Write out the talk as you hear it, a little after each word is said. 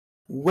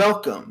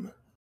Welcome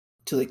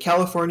to the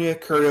California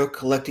Curio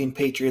Collecting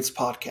Patriots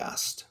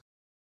podcast.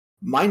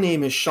 My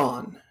name is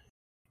Sean,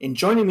 and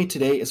joining me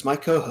today is my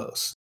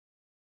co-host,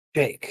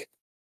 Jake.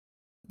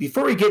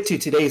 Before we get to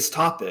today's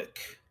topic,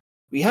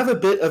 we have a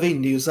bit of a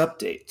news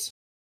update.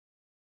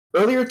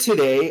 Earlier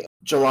today,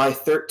 July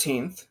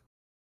 13th,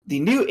 the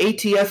new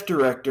ATF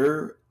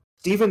director,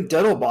 Stephen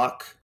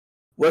Dettelbach,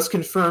 was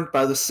confirmed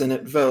by the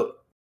Senate vote.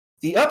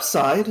 The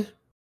upside,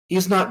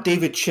 he's not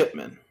David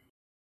Chipman.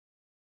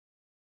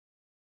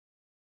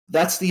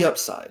 That's the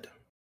upside.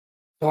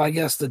 So I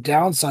guess the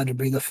downside would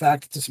be the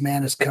fact that this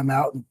man has come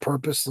out and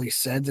purposely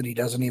said that he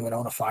doesn't even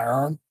own a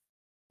firearm.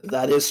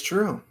 That is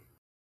true.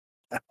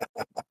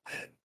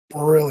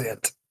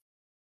 Brilliant.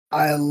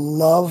 I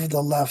love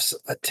the left's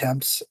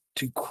attempts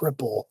to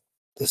cripple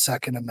the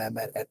Second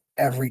Amendment at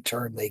every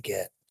turn they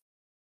get.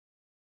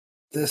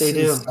 This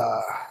is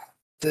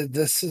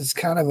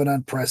kind of an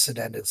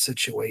unprecedented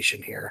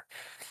situation here,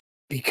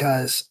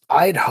 because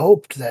I'd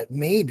hoped that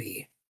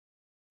maybe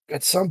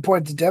at some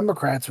point the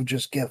Democrats would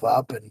just give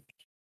up and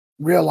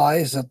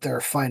realize that their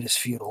fight is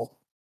futile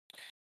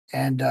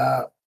and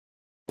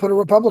put a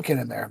Republican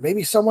in there.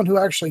 Maybe someone who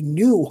actually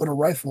knew what a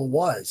rifle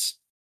was.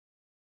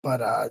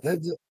 But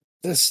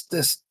this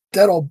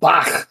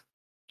Dettelbach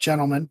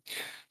gentleman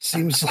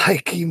seems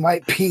like he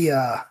might be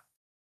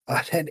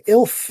an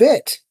ill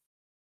fit,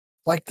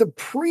 like the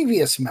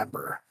previous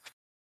member.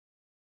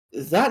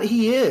 That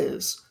he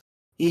is.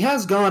 He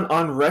has gone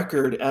on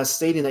record as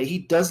stating that he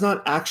does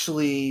not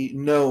actually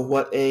know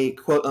what a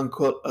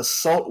quote-unquote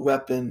assault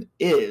weapon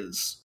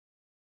is.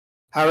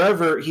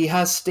 However, he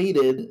has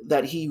stated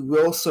that he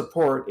will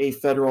support a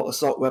federal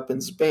assault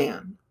weapons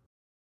ban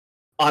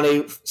on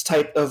a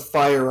type of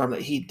firearm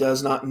that he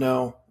does not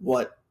know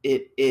what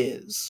it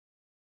is.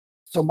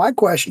 So my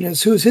question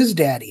is, who's his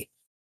daddy?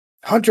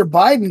 Hunter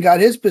Biden got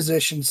his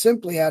position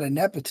simply out of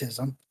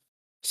nepotism.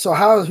 So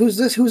who's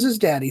his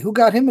daddy? Who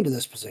got him into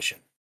this position?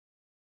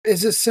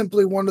 Is this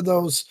simply one of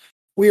those,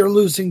 we are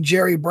losing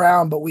Jerry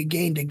Brown, but we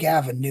gained a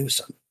Gavin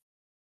Newsom?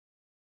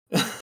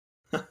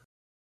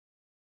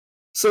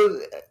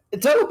 So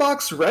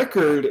Dettelbach's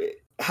record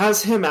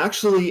has him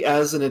actually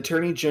as an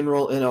attorney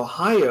general in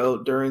Ohio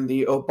during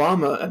the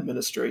Obama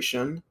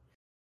administration.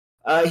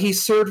 He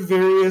served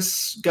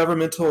various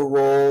governmental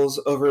roles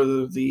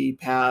over the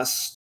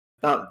past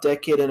about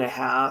decade and a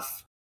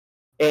half,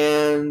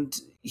 and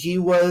he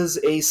was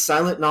a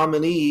silent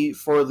nominee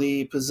for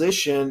the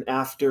position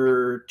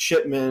after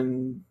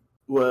Chipman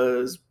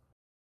was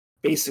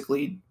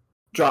basically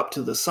dropped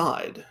to the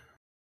side.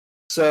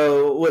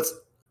 So what's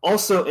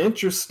also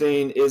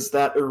interesting is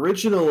that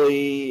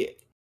originally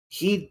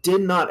he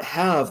did not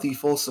have the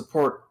full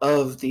support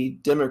of the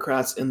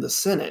Democrats in the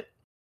Senate.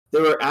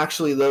 There were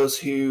actually those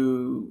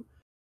who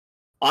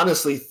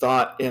honestly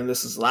thought, and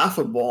this is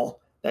laughable,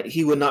 that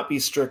he would not be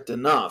strict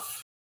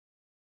enough.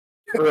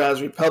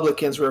 Whereas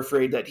Republicans were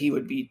afraid that he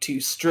would be too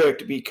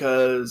strict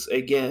because,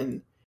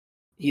 again,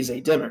 he's a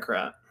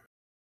Democrat.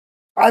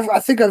 I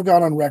think I've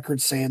gone on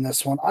record saying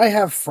this one. I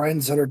have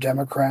friends that are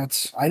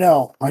Democrats. I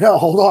know.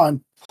 Hold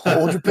on.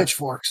 Hold your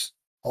pitchforks.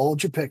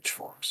 Hold your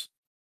pitchforks.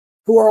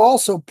 Who are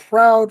also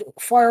proud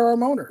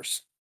firearm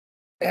owners.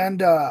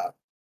 And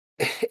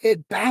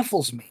it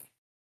baffles me,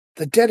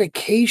 the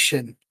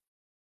dedication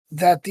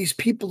that these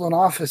people in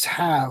office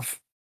have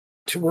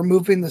to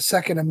removing the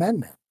Second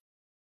Amendment.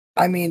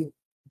 I mean,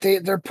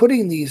 they're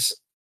putting these,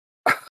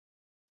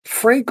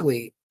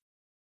 frankly,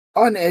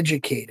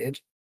 uneducated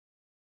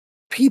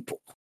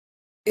people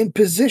in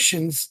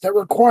positions that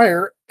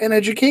require an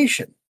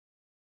education.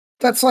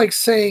 That's like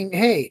saying,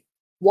 hey,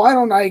 why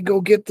don't I go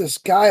get this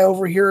guy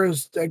over here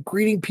who's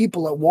greeting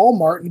people at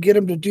Walmart and get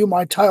him to do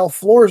my tile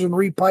floors and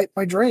repipe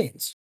my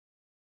drains?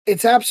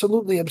 It's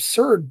absolutely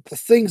absurd, the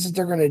things that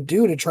they're going to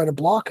do to try to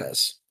block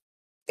us.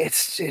 It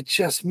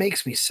just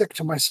makes me sick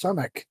to my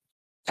stomach.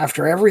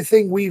 After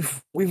everything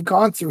we've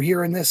gone through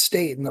here in this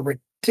state and the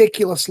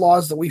ridiculous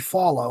laws that we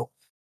follow,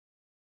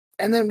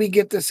 and then we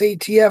get this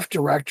ATF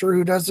director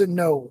who doesn't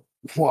know,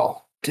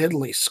 well,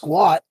 diddly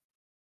squat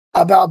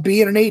about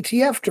being an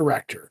ATF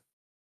director.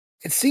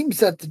 It seems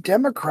that the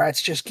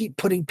Democrats just keep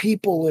putting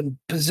people in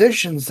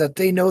positions that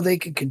they know they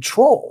can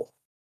control.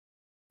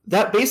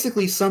 That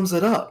basically sums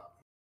it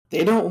up.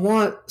 They don't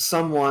want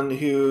someone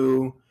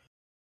who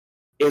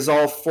is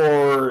all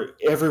for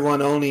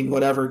everyone owning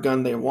whatever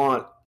gun they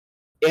want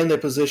in the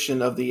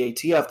position of the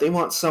ATF. They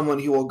want someone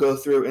who will go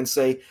through and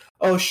say,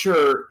 oh,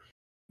 sure,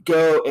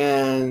 go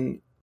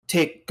and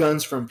take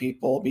guns from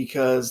people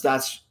because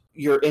that's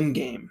your end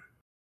game.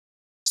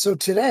 So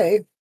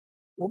today,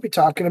 we'll be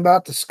talking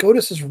about the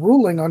SCOTUS'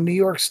 ruling on New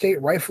York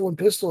State Rifle and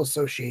Pistol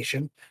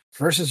Association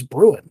versus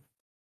Bruen,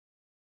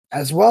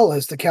 as well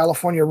as the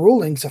California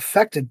rulings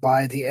affected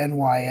by the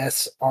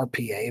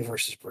NYSRPA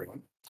versus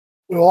Bruen.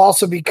 We will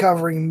also be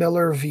covering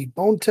Miller v.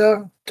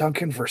 Bonta,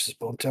 Duncan versus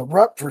Bonta,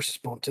 Rupp versus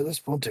Bonta. This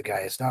Bonta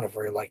guy is not a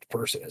very liked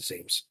person, it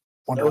seems.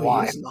 Wonder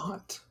why. He is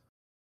not.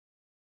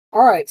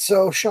 All right,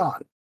 so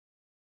Sean,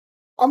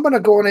 I'm going to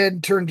go ahead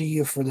and turn to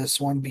you for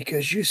this one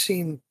because you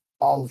seem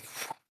all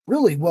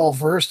really well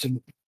versed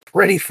in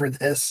ready for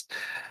this.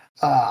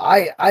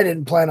 I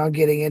didn't plan on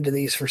getting into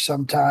these for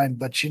some time,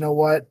 but you know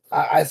what?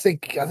 I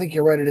think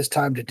you're right. It is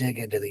time to dig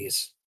into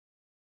these.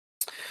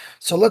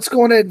 So let's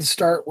go ahead and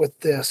start with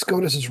the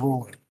SCOTUS's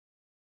ruling.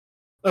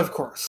 Of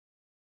course.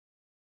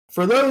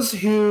 For those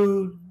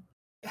who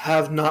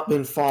have not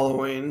been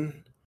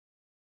following,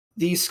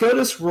 the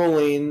SCOTUS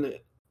ruling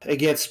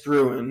against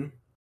Bruen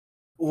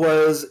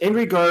was in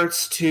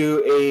regards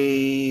to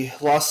a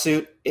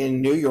lawsuit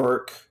in New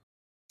York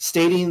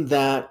stating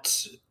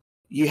that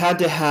you had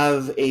to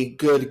have a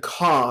good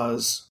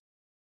cause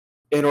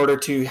in order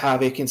to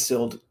have a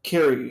concealed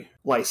carry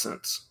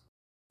license.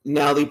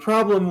 Now, the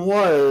problem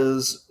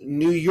was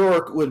New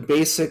York would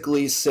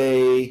basically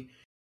say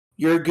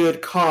your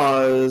good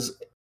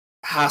cause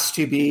has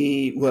to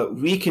be what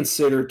we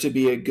consider to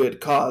be a good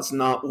cause,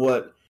 not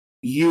what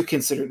you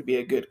consider to be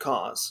a good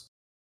cause.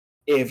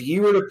 If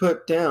you were to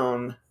put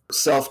down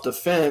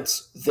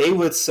self-defense, they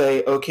would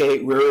say,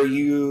 okay, where are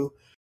you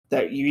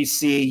that you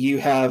see you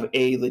have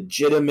a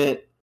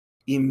legitimate,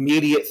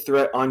 immediate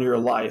threat on your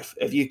life?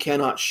 If you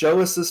cannot show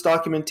us this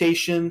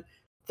documentation,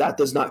 that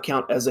does not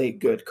count as a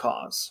good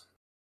cause.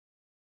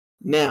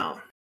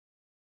 Now,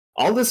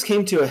 all this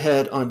came to a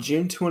head on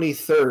June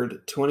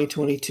 23rd,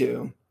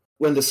 2022,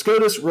 when the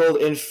SCOTUS ruled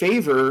in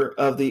favor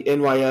of the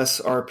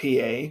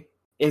NYSRPA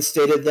and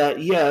stated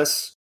that,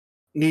 yes,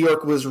 New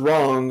York was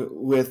wrong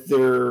with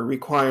their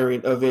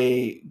requiring of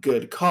a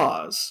good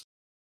cause.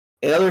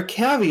 Another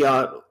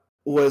caveat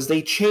was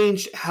they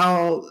changed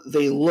how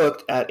they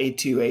looked at a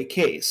 2A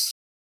case.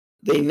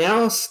 They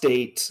now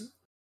state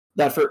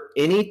that for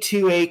any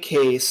 2A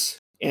case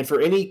and for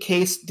any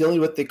case dealing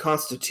with the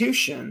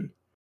Constitution,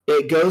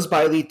 it goes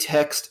by the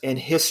text and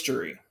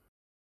history.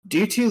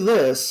 Due to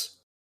this,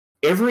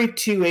 every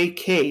 2A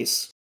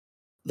case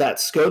that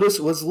SCOTUS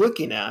was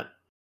looking at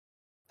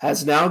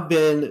has now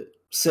been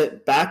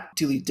sent back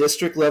to the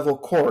district level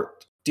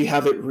court to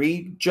have it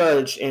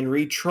rejudged and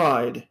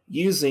retried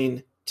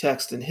using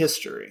text and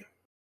history.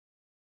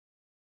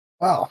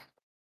 Wow.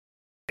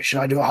 Should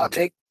I do a hot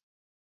take?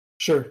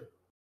 Sure.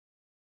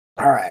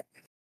 All right.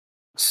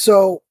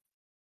 So,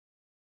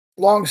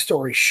 long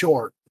story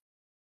short,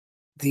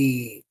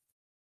 the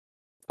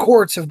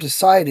courts have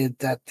decided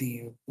that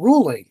the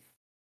ruling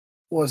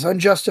was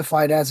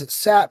unjustified as it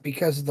sat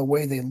because of the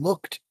way they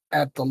looked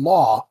at the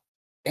law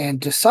and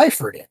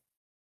deciphered it.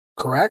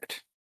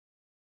 Correct?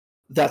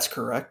 That's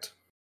correct.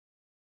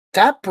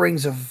 That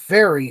brings a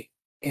very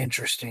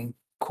interesting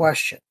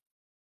question.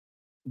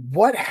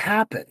 What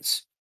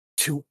happens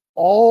to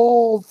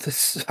all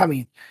this? I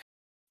mean,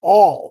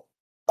 all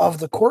of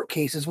the court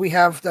cases we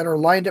have that are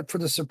lined up for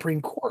the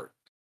Supreme Court?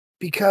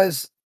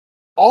 Because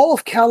all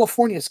of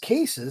California's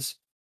cases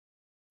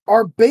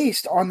are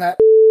based on that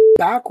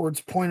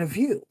backwards point of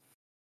view.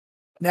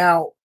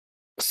 Now,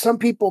 some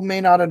people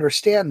may not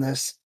understand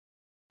this,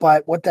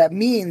 but what that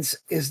means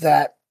is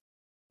that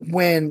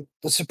when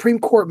the Supreme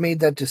Court made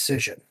that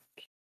decision,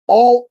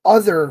 all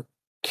other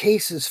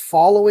cases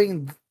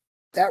following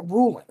that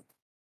ruling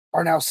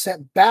are now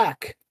sent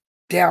back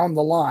down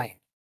the line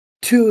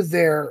to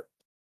their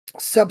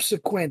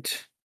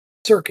subsequent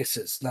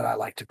circuses, that I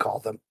like to call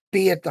them,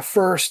 be it the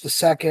first, the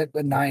second,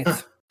 the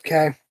ninth,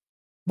 okay,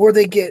 where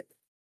they get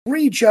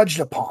rejudged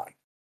upon.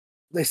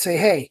 They say,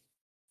 hey,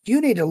 you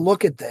need to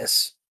look at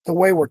this the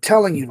way we're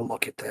telling you to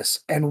look at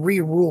this and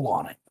re-rule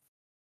on it.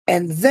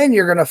 And then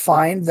you're going to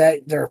find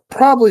that they're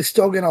probably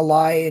still going to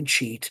lie and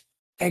cheat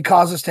and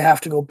cause us to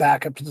have to go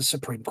back up to the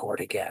Supreme Court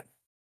again.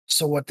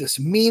 So what this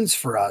means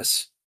for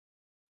us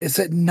is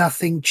that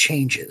nothing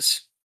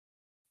changes,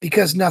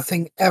 because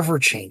nothing ever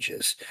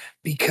changes,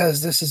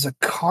 because this is a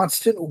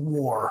constant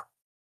war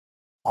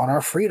on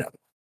our freedom.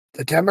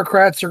 The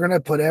Democrats are going to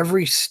put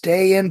every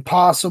stay in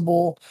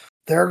possible.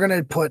 They're going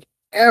to put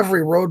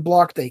every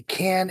roadblock they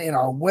can in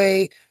our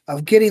way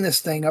of getting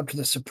this thing up to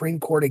the Supreme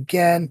Court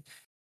again.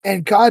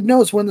 And God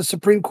knows when the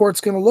Supreme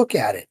Court's going to look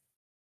at it.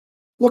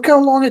 Look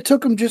how long it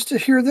took them just to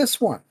hear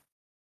this one.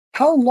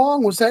 How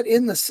long was that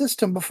in the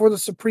system before the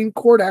Supreme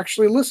Court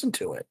actually listened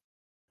to it?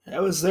 I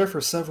was there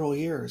for several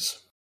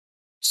years.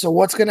 So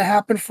what's going to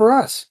happen for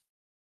us?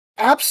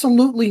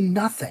 Absolutely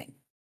nothing.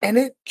 And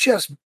it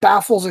just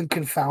baffles and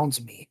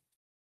confounds me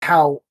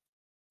how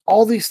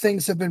all these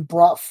things have been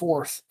brought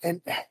forth.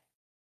 And,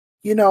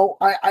 you know,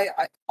 I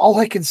all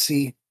I can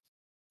see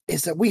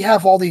is that we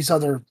have all these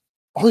other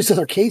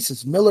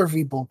cases, Miller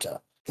v. Bunta,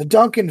 the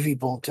Duncan v.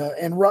 Bunta,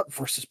 and Rupp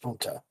versus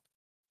Bunta,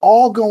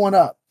 all going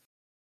up.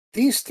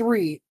 These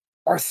three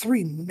are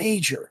three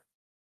major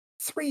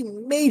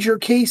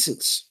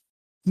cases.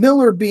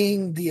 Miller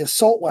being the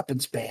assault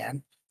weapons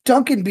ban,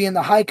 Duncan being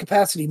the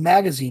high-capacity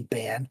magazine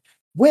ban,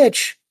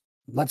 which,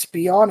 let's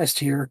be honest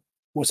here,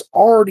 was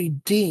already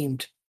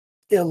deemed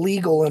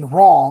illegal and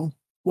wrong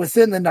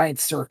within the Ninth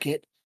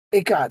Circuit.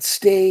 It got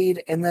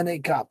stayed, and then it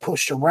got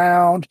pushed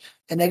around,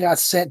 and it got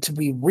sent to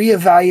be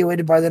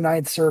reevaluated by the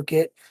Ninth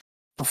Circuit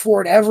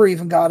before it ever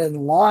even got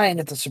in line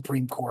at the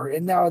Supreme Court.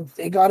 And now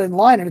it got in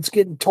line, and it's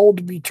getting told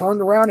to be turned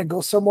around and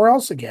go somewhere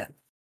else again.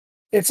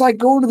 It's like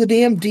going to the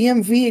damn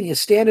DMV and you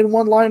stand in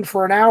one line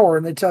for an hour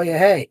and they tell you,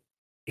 hey,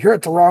 you're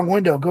at the wrong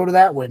window, go to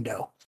that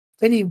window.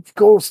 Then you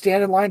go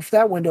stand in line for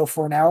that window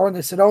for an hour and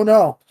they said, oh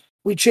no,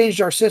 we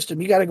changed our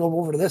system. You got to go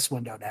over to this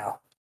window now.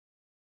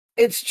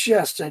 It's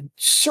just a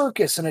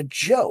circus and a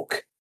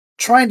joke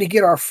trying to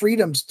get our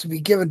freedoms to be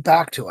given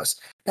back to us.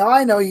 Now,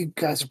 I know you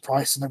guys are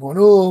probably sitting there going,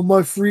 oh,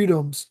 my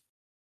freedoms.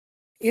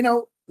 You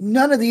know,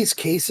 none of these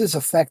cases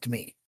affect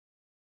me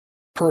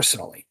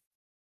personally.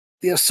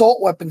 The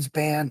assault weapons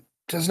ban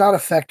does not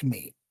affect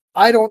me.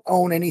 I don't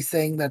own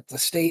anything that the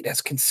state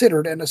has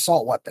considered an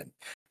assault weapon,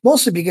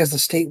 mostly because the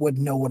state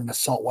wouldn't know what an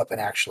assault weapon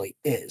actually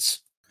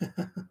is.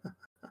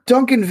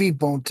 Duncan v.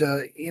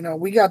 Bonta,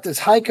 we got this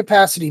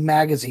high-capacity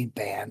magazine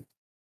ban.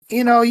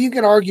 You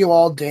can argue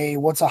all day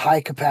what's a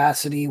high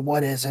capacity,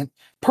 what isn't.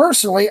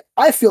 Personally,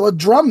 I feel a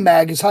drum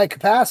mag is high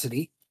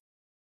capacity.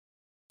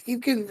 You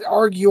can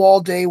argue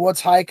all day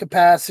what's high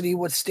capacity,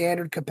 what's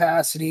standard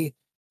capacity.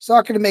 It's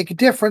not going to make a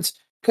difference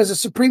because the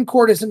Supreme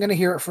Court isn't going to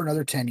hear it for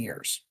another 10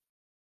 years.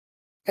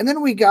 And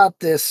then we got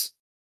this,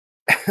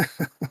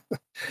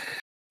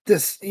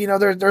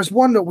 there's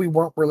one that we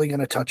weren't really going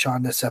to touch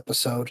on this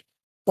episode,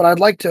 but I'd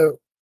like to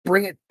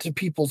bring it to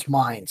people's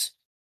minds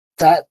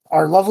that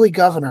our lovely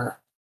governor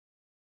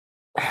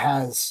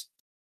has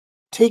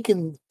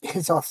taken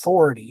his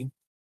authority.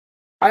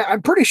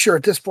 I'm pretty sure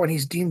at this point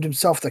he's deemed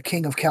himself the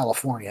king of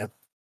California.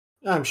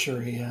 I'm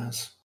sure he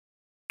has.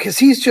 Because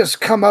he's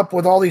just come up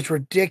with all these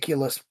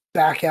ridiculous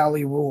back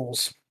alley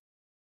rules,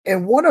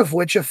 and one of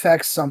which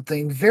affects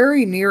something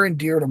very near and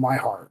dear to my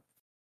heart.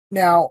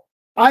 Now,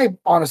 I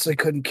honestly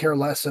couldn't care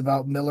less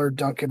about Miller,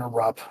 Duncan, or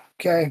Rupp,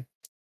 okay?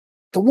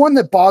 The one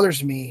that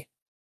bothers me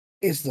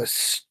is the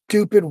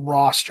stupid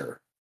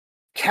roster.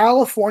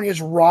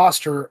 California's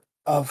roster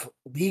of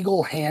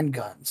legal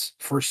handguns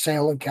for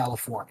sale in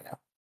California.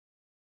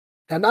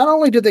 Now, not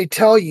only did they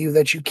tell you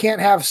that you can't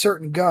have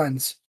certain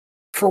guns,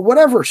 for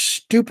whatever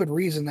stupid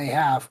reason they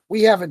have,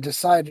 we haven't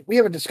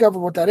discovered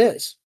what that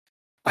is.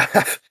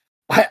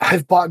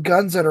 I've bought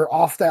guns that are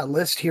off that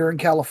list here in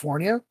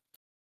California,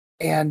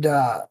 and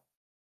for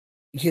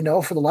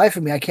the life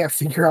of me, I can't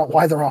figure out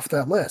why they're off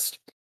that list.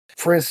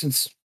 For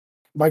instance,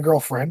 my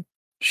girlfriend,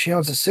 she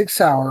owns a 6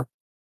 Sauer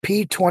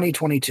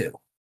P2022.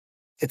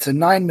 It's a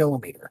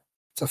 9mm.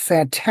 It's a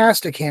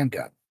fantastic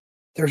handgun.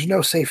 There's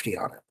no safety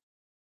on it.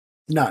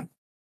 None.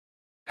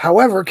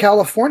 However,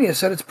 California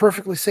said it's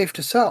perfectly safe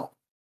to sell.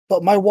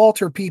 But my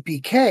Walter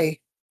PPK,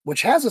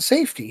 which has a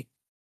safety,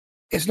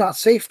 is not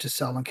safe to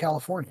sell in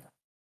California.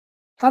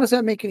 How does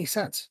that make any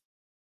sense?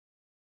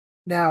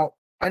 Now,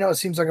 I know it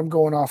seems like I'm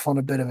going off on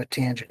a bit of a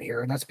tangent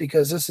here, and that's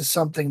because this is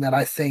something that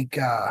I think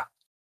a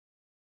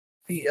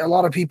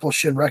lot of people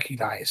should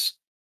recognize,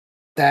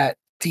 that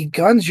the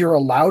guns you're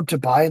allowed to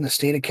buy in the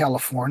state of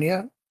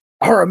California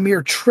are a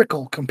mere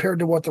trickle compared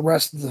to what the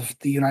rest of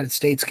the United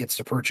States gets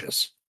to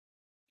purchase.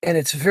 And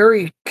it's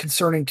very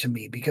concerning to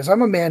me because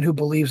I'm a man who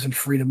believes in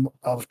freedom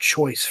of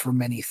choice for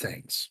many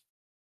things.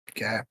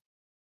 Okay.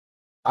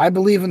 I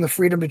believe in the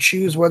freedom to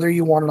choose whether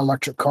you want an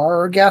electric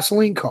car or a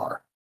gasoline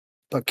car.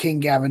 But King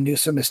Gavin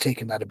Newsom has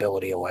taken that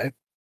ability away.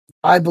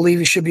 I believe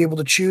you should be able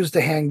to choose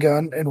the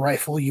handgun and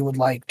rifle you would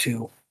like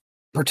to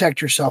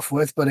protect yourself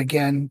with. But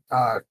again,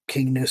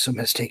 King Newsom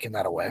has taken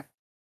that away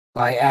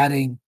by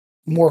adding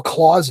more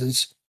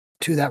clauses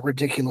to that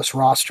ridiculous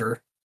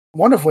roster.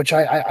 One of which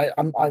I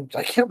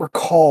can't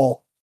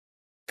recall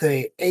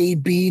the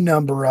AB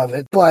number of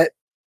it, but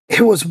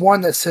it was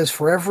one that says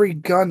for every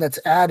gun that's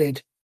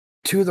added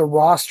to the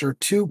roster,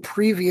 2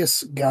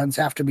 previous guns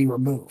have to be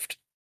removed.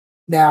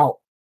 Now,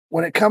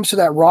 when it comes to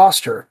that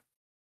roster,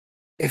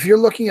 if you're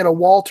looking at a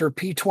Walter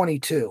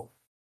P22,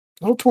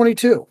 little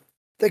 22,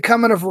 they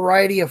come in a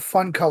variety of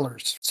fun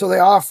colors. So they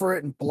offer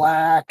it in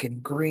black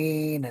and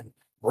green and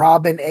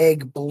robin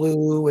egg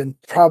blue and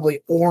probably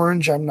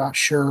orange, I'm not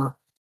sure.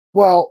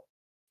 Well,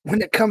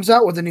 when it comes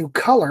out with a new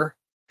color,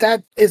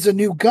 that is a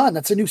new gun.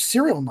 That's a new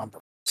serial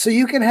number. So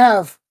you can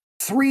have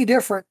 3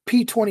 different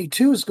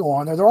P22s go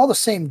on there. They're all the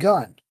same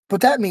gun. But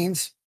that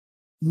means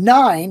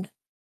 9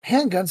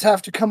 handguns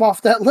have to come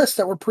off that list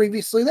that were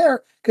previously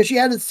there because you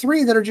added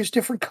 3 that are just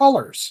different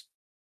colors.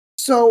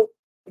 So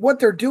what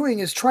they're doing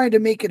is trying to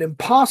make it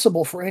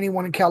impossible for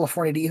anyone in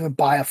California to even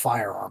buy a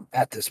firearm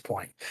at this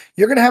point.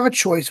 You're going to have a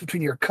choice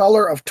between your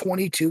color of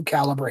 22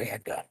 caliber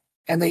handgun.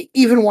 And they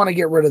even want to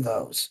get rid of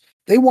those.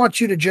 They want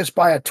you to just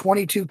buy a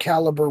 22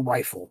 caliber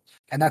rifle,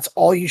 and that's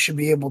all you should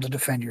be able to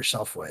defend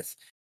yourself with.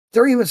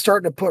 They're even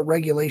starting to put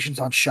regulations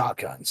on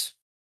shotguns,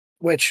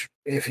 which,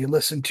 if you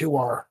listen to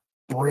our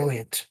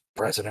brilliant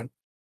president,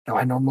 now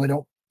I normally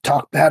don't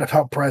talk bad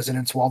about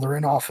presidents while they're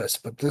in office,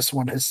 but this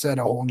one has set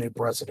a whole new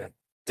precedent.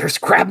 There's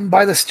grabbing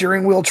by the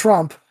steering wheel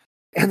Trump,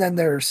 and then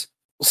there's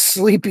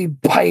sleepy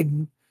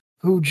Biden,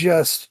 who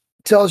just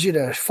tells you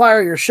to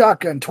fire your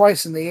shotgun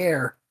twice in the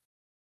air,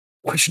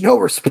 which no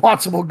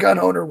responsible gun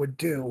owner would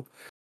do.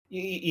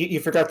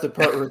 You forgot the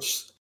part where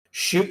it's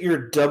shoot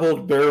your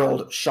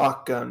double-barreled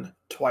shotgun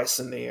twice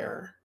in the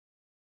air.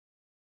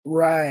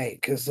 Right,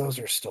 because those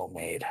are still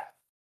made.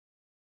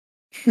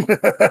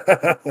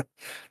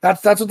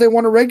 That's what they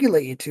want to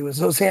regulate you to, is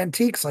those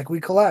antiques like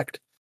we collect.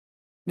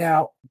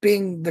 Now,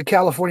 being the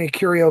California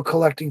curio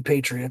collecting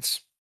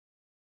patriots,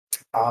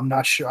 I'm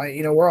not sure.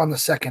 We're on the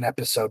second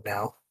episode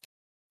now.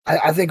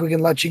 I think we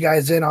can let you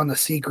guys in on the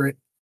secret.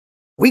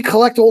 We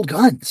collect old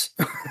guns.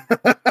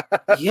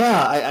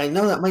 Yeah, I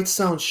know that might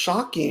sound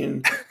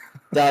shocking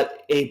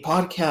that a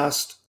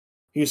podcast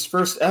whose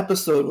first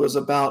episode was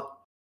about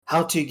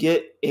how to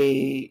get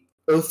a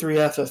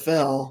O3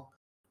 FFL,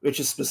 which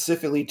is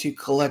specifically to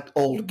collect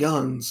old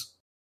guns,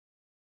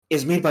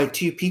 is made by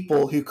two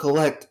people who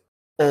collect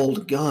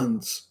old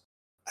guns.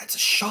 That's a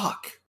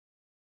shock.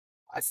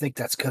 I think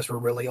that's because we're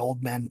really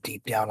old men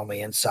deep down on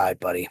the inside,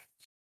 buddy.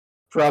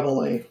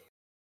 Probably.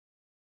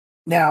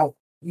 Now,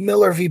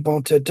 Miller v.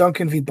 Bonta,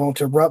 Duncan v.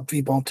 Bonta, Rupp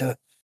v. Bonta,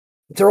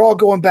 they're all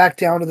going back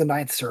down to the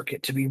Ninth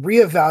Circuit to be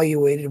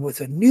reevaluated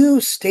with a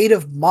new state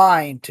of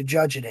mind to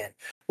judge it in,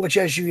 which,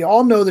 as you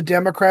all know, the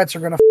Democrats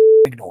are going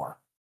to ignore,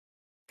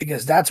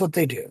 because that's what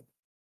they do.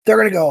 They're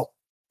going to go,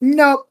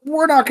 no,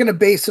 we're not going to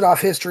base it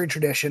off history and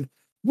tradition.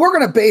 We're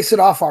going to base it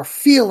off our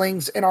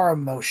feelings and our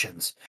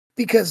emotions,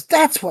 because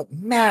that's what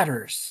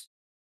matters.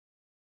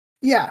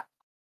 Yeah,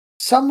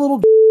 some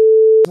little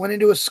went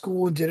into a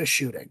school and did a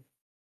shooting.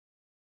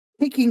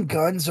 Taking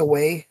guns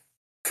away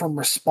from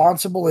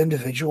responsible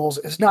individuals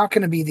is not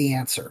going to be the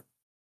answer.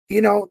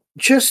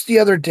 Just the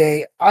other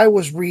day, I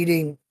was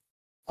reading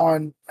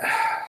on,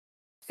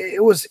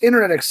 it was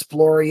Internet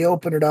Explorer. You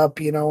open it up,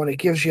 and it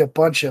gives you a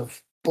bunch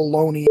of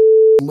baloney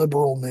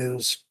liberal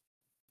news.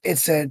 It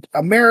said,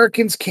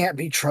 Americans can't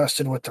be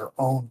trusted with their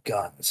own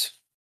guns.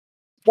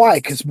 Why?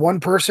 Because one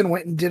person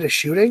went and did a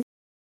shooting?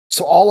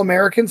 So all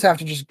Americans have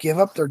to just give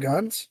up their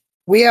guns?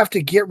 We have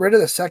to get rid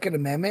of the Second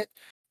Amendment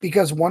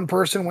because one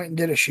person went and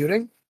did a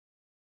shooting?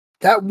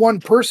 That one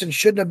person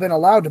shouldn't have been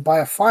allowed to buy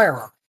a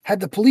firearm. Had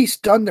the police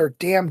done their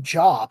damn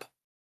job,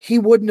 he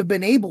wouldn't have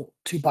been able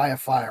to buy a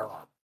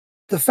firearm.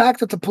 The fact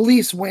that the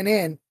police went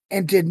in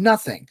and did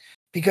nothing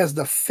because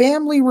the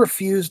family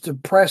refused to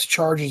press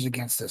charges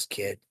against this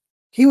kid,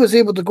 he was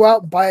able to go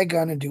out and buy a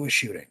gun and do a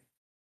shooting.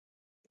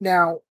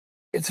 Now,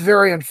 it's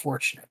very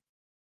unfortunate.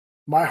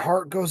 My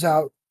heart goes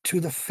out to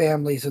the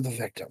families of the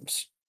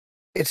victims.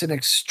 It's an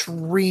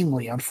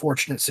extremely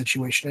unfortunate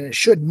situation, and it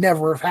should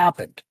never have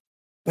happened.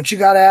 But you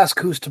got to ask,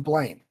 who's to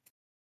blame?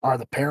 Are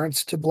the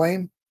parents to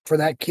blame for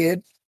that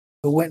kid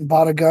who went and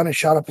bought a gun and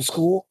shot up a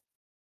school?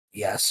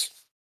 Yes.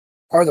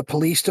 Are the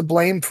police to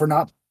blame for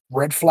not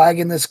red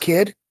flagging this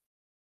kid?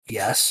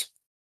 Yes.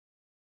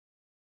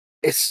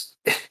 It's,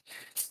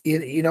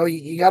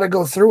 you got to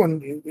go through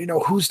and,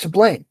 who's to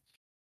blame.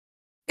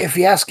 If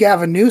you ask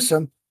Gavin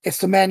Newsom, it's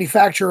the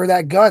manufacturer of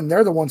that gun.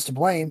 They're the ones to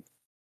blame.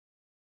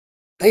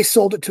 They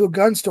sold it to a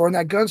gun store, and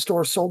that gun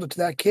store sold it to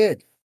that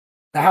kid.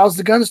 Now, how's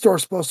the gun store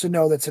supposed to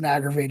know that's an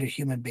aggravated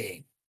human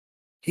being?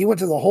 He went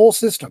through the whole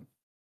system,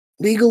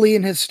 legally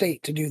in his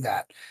state, to do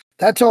that.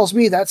 That tells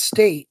me that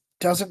state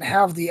doesn't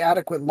have the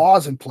adequate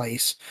laws in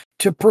place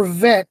to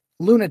prevent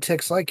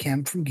lunatics like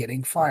him from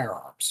getting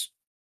firearms.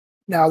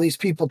 Now, these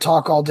people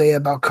talk all day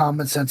about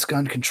common sense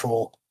gun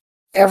control.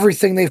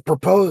 Everything they've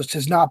proposed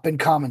has not been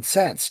common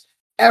sense.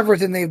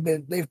 Everything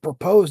they've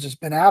proposed has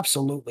been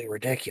absolutely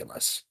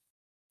ridiculous.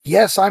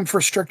 Yes, I'm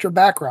for stricter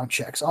background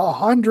checks,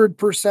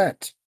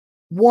 100%.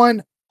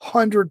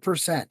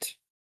 100%.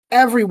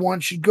 Everyone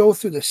should go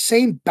through the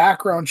same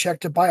background check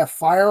to buy a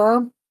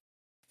firearm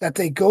that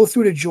they go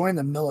through to join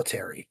the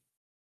military.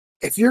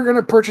 If you're going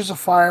to purchase a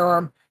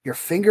firearm, your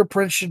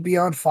fingerprints should be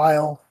on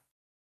file.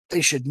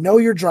 They should know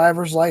your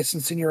driver's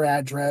license and your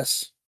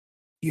address.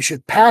 You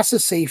should pass a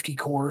safety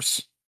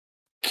course.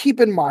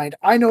 Keep in mind,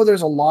 I know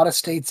there's a lot of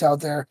states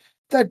out there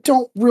that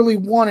don't really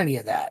want any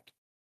of that.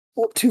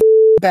 Well, too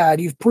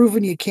bad. You've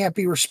proven you can't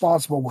be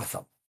responsible with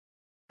them.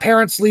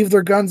 Parents leave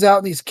their guns out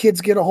and these kids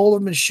get a hold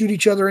of them and shoot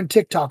each other in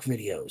TikTok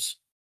videos.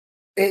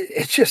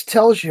 It just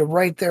tells you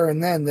right there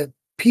and then that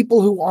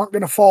people who aren't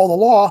going to follow the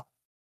law,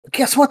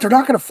 guess what? They're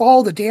not going to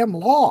follow the damn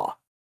law.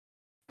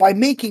 By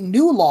making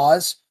new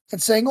laws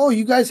and saying, oh,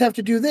 you guys have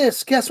to do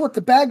this, guess what?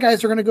 The bad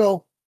guys are going to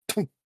go,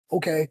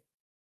 okay,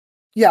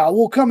 yeah,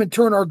 we'll come and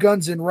turn our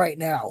guns in right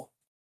now.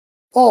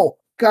 Oh,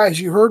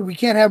 guys, you heard we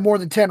can't have more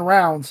than 10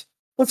 rounds.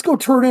 Let's go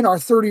turn in our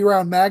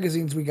 30-round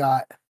magazines we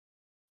got.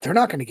 They're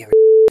not going to give it.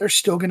 They're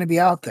still going to be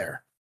out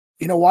there.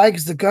 You know why?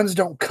 Because the guns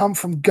don't come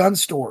from gun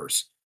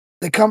stores.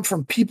 They come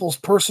from people's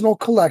personal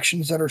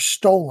collections that are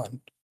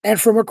stolen and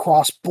from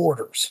across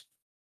borders.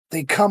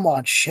 They come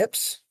on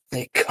ships,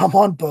 they come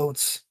on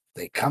boats,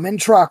 they come in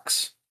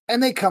trucks,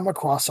 and they come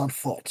across on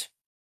foot.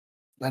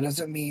 That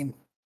doesn't mean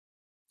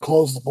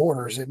close the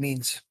borders. It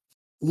means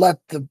let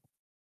the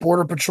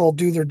Border Patrol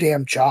do their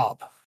damn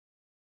job.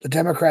 The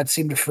Democrats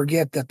seem to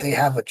forget that they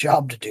have a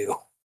job to do.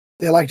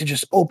 They like to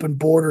just open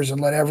borders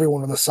and let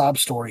everyone with a sob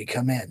story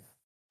come in.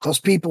 Those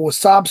people with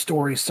sob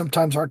stories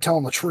sometimes aren't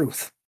telling the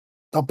truth.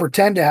 They'll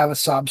pretend to have a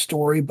sob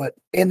story, but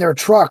in their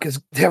truck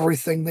is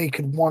everything they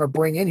could want to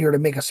bring in here to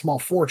make a small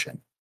fortune.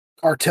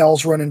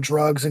 Cartels running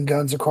drugs and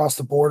guns across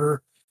the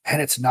border,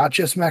 and it's not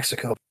just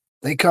Mexico.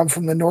 They come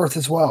from the north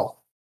as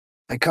well.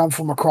 They come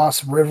from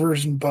across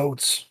rivers and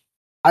boats.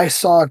 I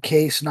saw a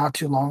case not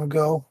too long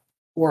ago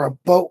where a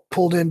boat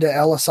pulled into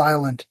Ellis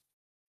Island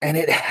and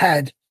it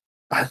had,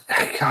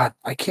 God,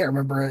 I can't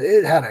remember.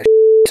 It had a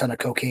ton of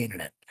cocaine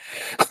in it.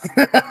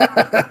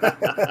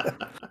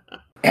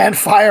 And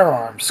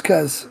firearms,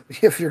 because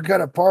if you're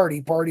going to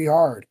party, party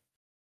hard.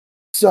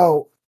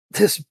 So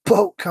this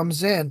boat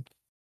comes in,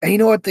 and you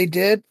know what they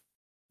did?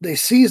 They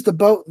seized the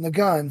boat and the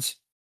guns,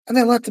 and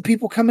they let the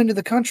people come into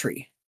the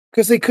country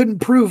because they couldn't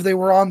prove they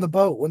were on the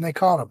boat when they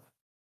caught them.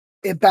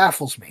 It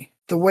baffles me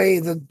the way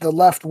the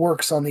left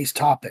works on these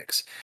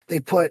topics.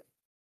 They put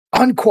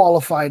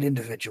unqualified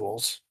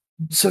individuals,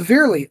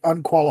 severely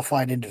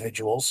unqualified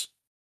individuals,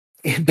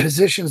 in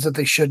positions that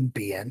they shouldn't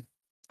be in.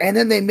 And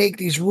then they make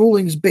these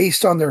rulings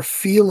based on their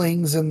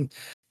feelings and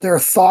their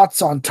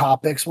thoughts on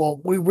topics.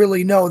 Well, we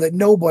really know that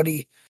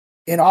nobody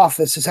in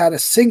office has had a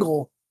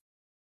single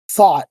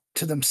thought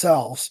to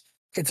themselves.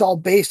 It's all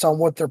based on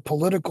what their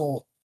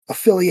political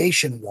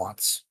affiliation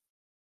wants.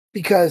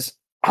 Because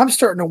I'm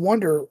starting to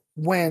wonder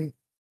when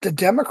the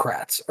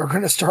Democrats are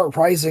going to start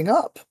rising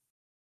up.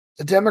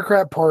 The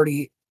Democrat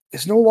Party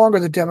is no longer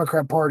the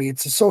Democrat Party,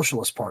 it's a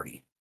socialist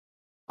party.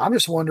 I'm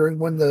just wondering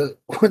when the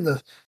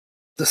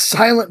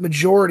silent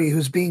majority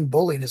who's being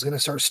bullied is going to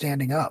start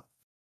standing up.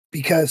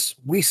 Because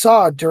we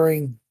saw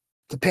during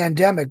the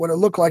pandemic what it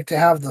looked like to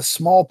have the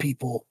small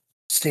people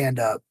stand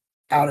up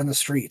out in the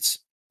streets.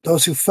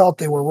 Those who felt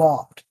they were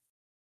wronged.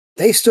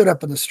 They stood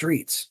up in the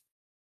streets.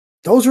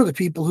 Those are the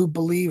people who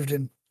believed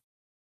in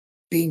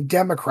being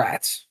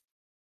Democrats.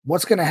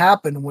 What's going to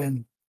happen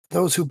when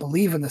those who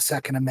believe in the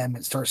Second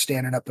Amendment start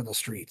standing up in the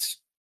streets?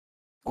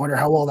 I wonder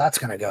how well that's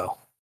going to go.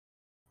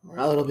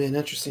 Well, it'll be an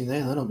interesting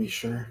day, that'll be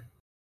sure.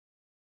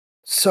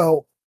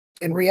 So,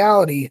 in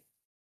reality,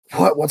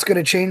 what's going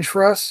to change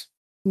for us?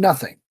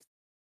 Nothing.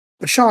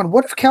 But Sean,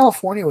 what if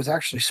California was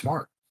actually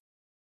smart?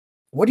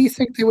 What do you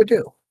think they would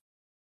do?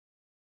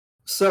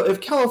 So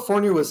if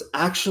California was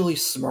actually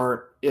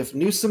smart, if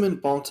Newsom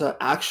and Bonta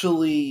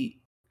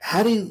actually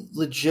had a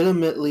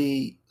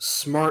legitimately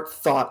smart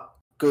thought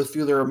go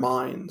through their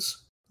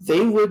minds,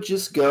 they would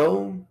just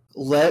go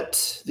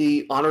let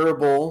the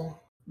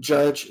Honorable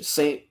Judge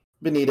St.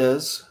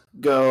 Benitez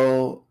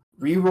go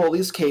re-roll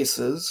these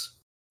cases,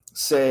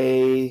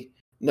 say,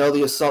 no,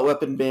 the assault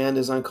weapon ban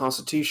is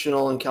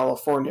unconstitutional in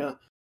California.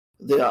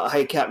 The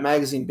high cap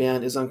magazine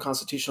ban is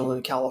unconstitutional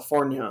in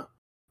California.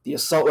 The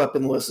assault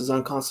weapon list is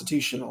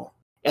unconstitutional.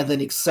 And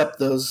then accept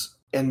those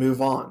and move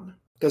on.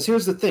 Because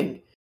here's the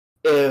thing.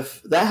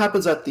 If that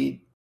happens at the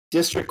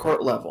district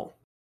court level,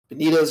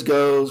 Benitez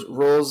goes,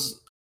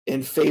 rolls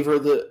in favor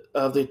of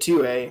the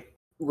 2A,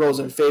 rolls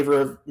in favor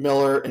of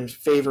Miller, in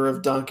favor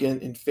of Duncan,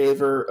 in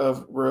favor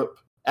of Roop.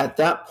 At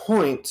that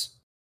point,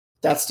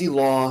 that's the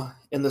law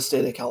in the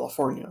state of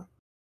California.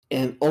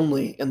 And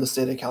only in the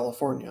state of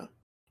California.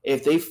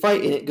 If they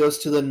fight and it goes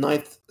to the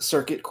Ninth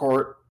Circuit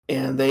Court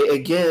and they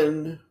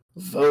again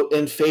vote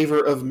in favor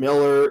of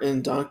Miller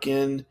and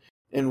Duncan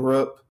and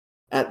Roop,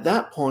 at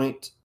that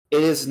point,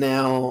 it is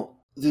now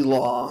the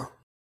law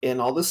in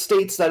all the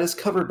states that is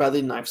covered by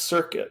the Ninth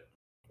Circuit.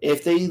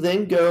 If they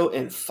then go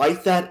and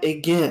fight that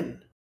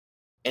again,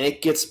 and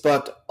it gets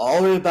bucked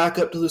all the way back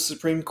up to the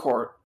Supreme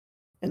Court,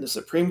 and the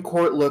Supreme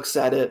Court looks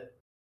at it,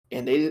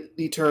 and they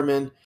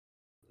determine,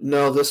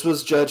 no, this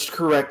was judged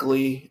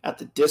correctly at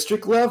the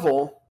district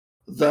level.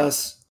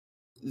 Thus,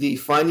 the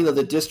finding of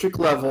the district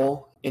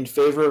level in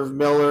favor of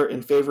Miller,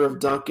 in favor of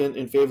Duncan,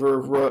 in favor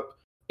of Roop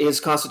is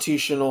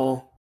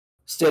constitutional.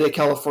 State of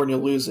California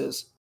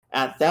loses.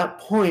 At that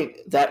point,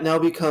 that now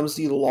becomes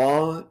the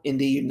law in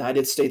the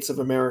United States of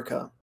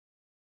America.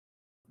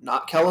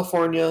 Not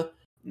California,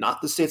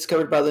 not the states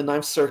covered by the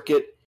Ninth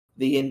Circuit,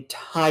 the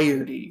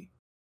entirety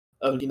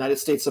of the United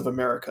States of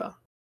America.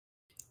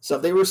 So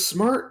if they were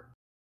smart,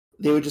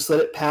 they would just let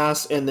it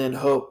pass and then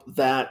hope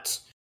that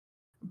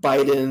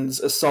Biden's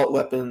assault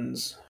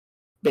weapons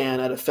ban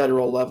at a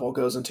federal level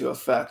goes into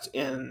effect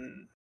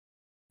and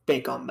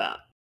bank on that.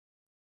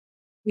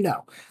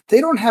 No,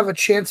 they don't have a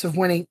chance of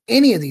winning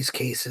any of these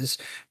cases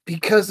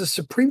because the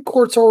Supreme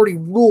Court's already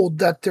ruled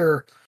that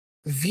their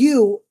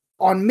view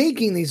on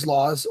making these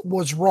laws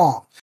was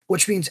wrong,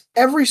 which means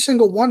every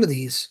single one of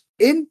these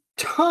in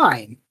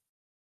time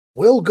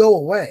will go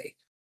away.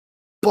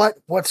 But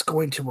what's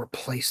going to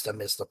replace them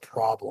is the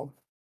problem.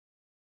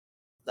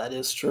 That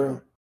is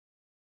true.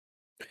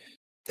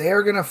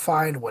 They're going to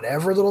find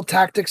whatever little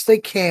tactics they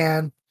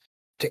can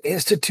to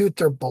institute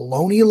their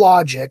baloney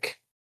logic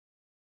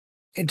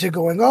into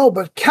going, oh,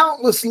 but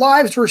countless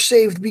lives were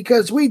saved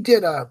because we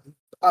did a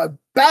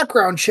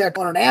background check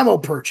on an ammo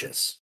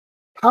purchase.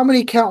 How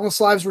many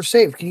countless lives were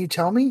saved? Can you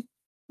tell me?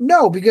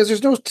 No, because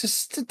there's no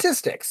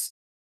statistics.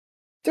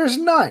 There's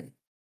none.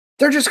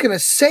 They're just going to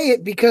say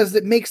it because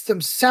it makes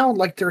them sound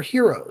like they're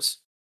heroes.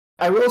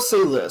 I will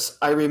say this.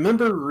 I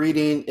remember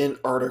reading an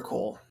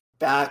article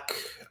back,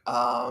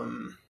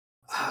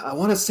 I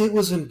want to say it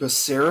was when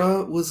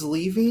Becerra was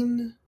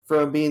leaving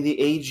from being the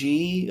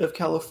AG of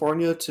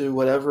California to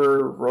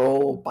whatever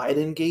role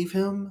Biden gave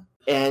him.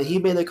 And he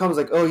made the comments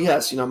like, "Oh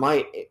yes,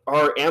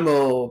 our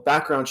ammo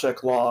background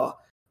check law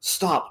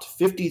stopped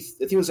 50. I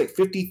think it was like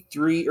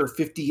 53 or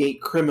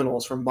 58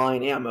 criminals from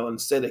buying ammo in the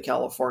state of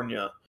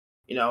California.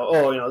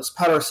 Let's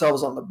pat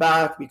ourselves on the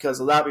back because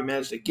of that. We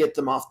managed to get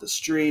them off the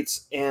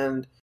streets.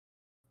 And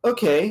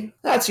okay,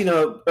 that's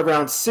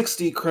around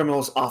 60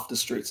 criminals off the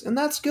streets, and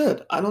that's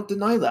good. I don't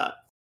deny that.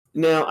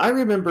 Now I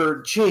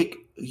remember, Jake,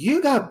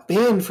 you got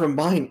banned from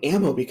buying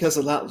ammo because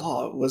of that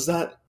law. Was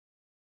that?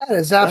 That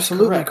is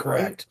absolutely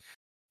correct.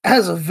 Right?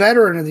 As a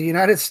veteran of the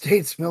United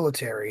States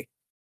military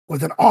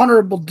with an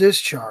honorable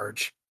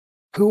discharge,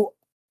 who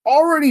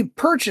already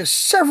purchased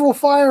several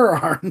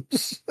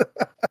firearms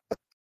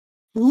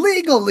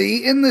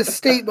legally in this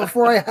state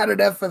before I had an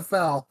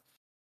FFL,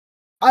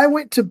 I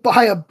went to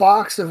buy a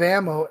box of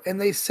ammo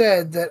and they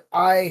said that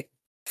I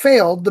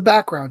failed the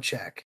background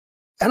check.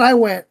 And I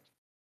went,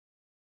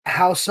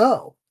 how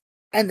so?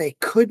 And they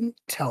couldn't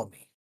tell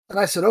me. And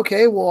I said,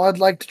 okay, well, I'd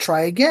like to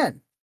try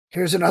again.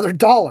 Here's another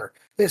 $1.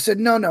 They said,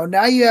 no,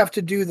 now you have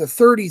to do the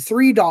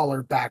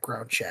 $33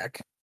 background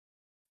check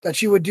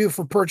that you would do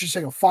for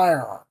purchasing a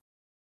firearm.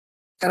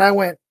 And I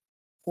went,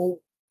 well,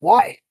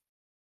 why?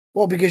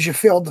 Well, because you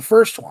failed the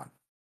first one.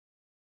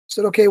 I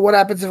said, okay, what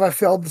happens if I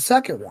failed the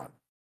second one?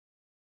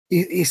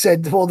 He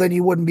said, well, then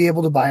you wouldn't be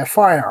able to buy a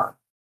firearm.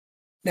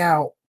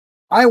 Now,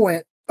 I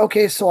went,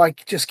 okay, so I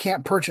just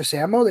can't purchase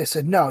ammo? They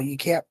said, no, you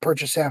can't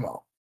purchase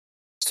ammo.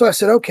 So I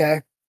said,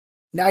 okay,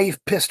 now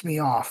you've pissed me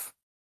off.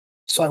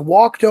 So I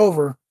walked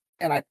over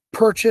and I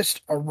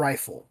purchased a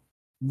rifle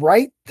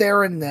right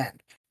there and then.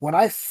 When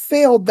I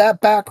failed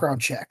that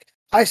background check,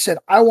 I said,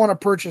 I want to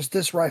purchase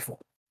this rifle.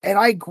 And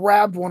I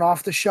grabbed one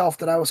off the shelf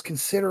that I was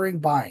considering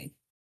buying.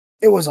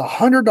 It was a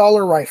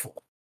 $100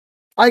 rifle.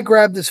 I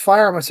grabbed this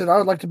firearm. I said, I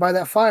would like to buy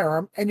that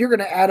firearm, and you're going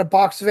to add a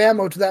box of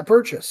ammo to that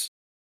purchase.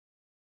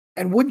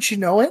 And wouldn't you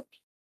know it,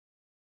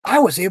 I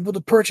was able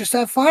to purchase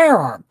that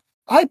firearm.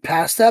 I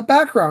passed that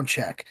background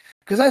check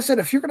because I said,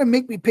 if you're going to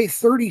make me pay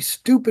 $30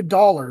 stupid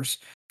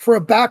for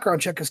a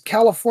background check because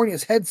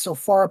California's head so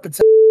far up its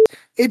ass,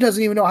 it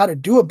doesn't even know how to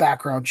do a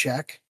background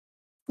check,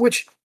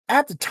 which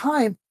at the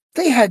time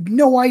they had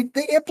no idea.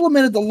 They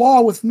implemented the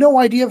law with no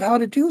idea of how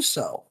to do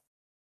so.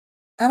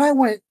 And I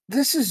went,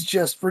 this is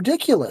just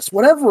ridiculous.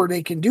 Whatever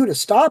they can do to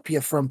stop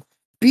you from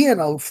being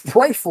a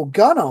rightful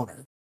gun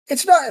owner.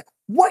 It's not,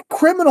 what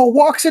criminal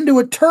walks into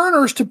a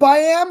Turner's to buy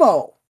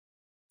ammo?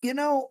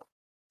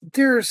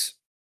 There's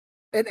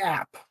an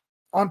app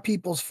on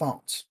people's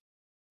phones.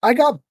 I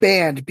got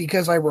banned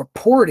because I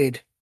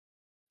reported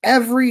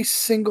every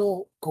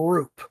single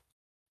group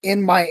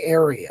in my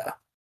area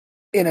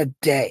in a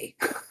day.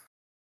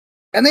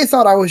 And they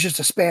thought I was just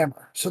a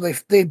spammer. So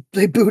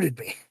they booted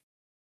me.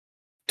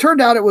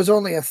 Turned out it was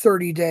only a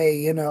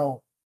 30-day,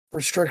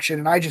 restriction,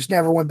 and I just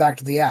never went back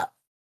to the app.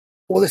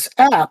 Well, this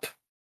app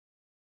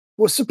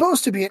was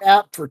supposed to be an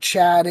app for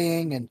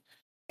chatting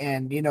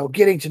and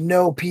getting to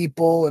know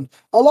people, and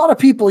a lot of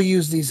people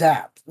use this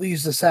app.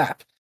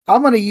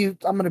 I'm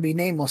gonna be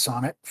nameless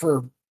on it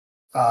for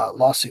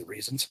lawsuit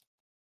reasons.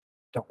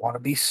 Don't want to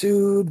be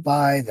sued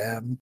by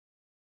them.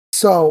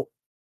 So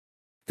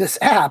this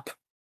app,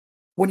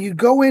 when you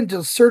go in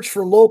to search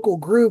for local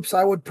groups,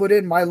 I would put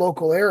in my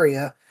local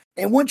area.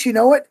 And once you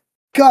know it,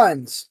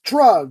 guns,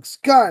 drugs,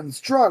 guns,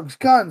 drugs,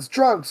 guns,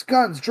 drugs,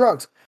 guns,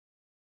 drugs.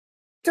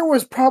 There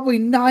was probably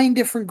 9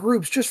 different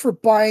groups just for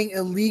buying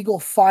illegal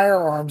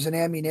firearms and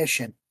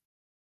ammunition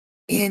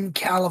in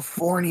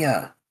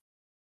California.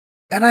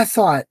 And I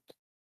thought,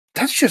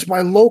 that's just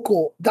my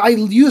local. I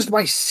used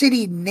my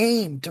city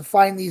name to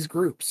find these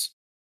groups.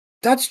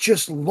 That's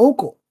just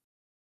local.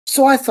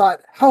 So I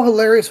thought, how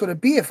hilarious would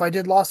it be if I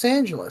did Los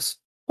Angeles?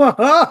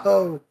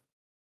 Oh.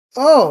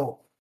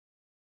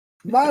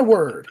 My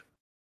word.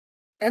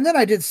 And then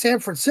I did San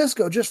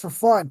Francisco just for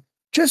fun,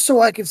 just so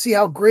I could see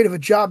how great of a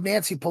job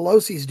Nancy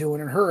Pelosi's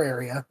doing in her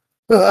area.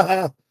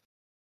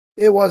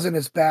 It wasn't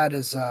as bad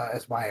as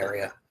my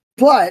area.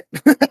 But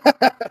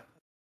the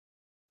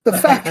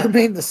fact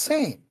remained the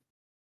same.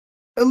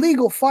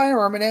 Illegal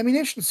firearm and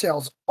ammunition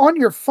sales on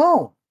your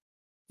phone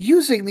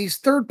using these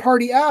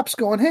third-party apps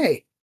going,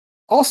 hey,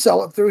 I'll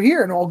sell it through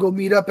here and I'll go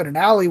meet up in an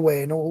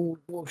alleyway and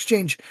we'll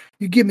exchange.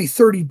 You give me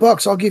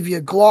 $30, I'll give you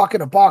a Glock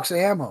and a box of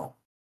ammo.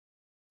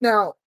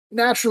 Now,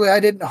 naturally, I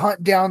didn't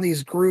hunt down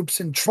these groups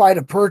and try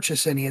to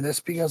purchase any of this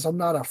because I'm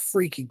not a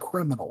freaking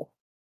criminal.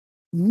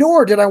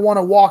 Nor did I want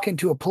to walk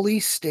into a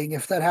police sting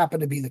if that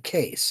happened to be the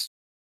case.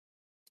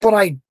 But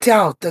I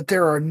doubt that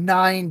there are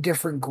 9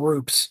 different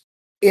groups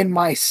in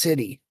my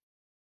city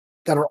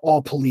that are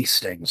all police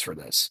stings for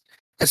this,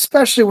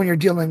 especially when you're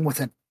dealing with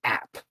an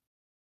app.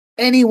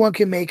 Anyone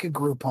can make a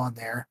group on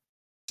there.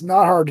 It's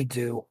not hard to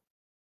do,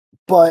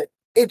 but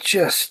it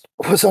just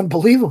was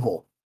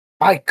unbelievable.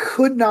 I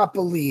could not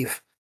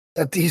believe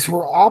that these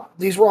were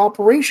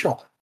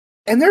operational,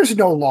 and there's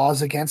no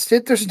laws against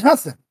it. There's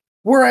nothing.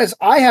 Whereas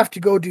I have to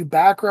go do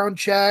background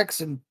checks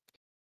and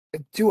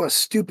do a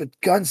stupid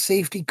gun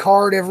safety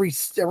card every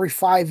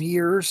 5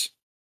 years.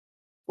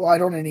 Well, I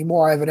don't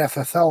anymore. I have an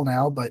FFL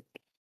now, but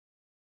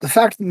The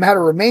fact of the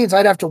matter remains,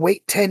 I'd have to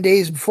wait 10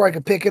 days before I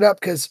could pick it up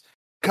because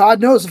God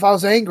knows if I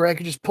was angry, I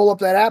could just pull up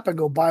that app and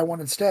go buy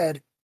one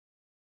instead.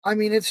 I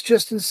mean, it's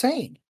just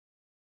insane.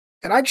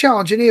 And I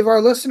challenge any of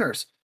our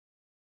listeners,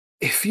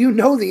 if you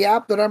know the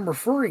app that I'm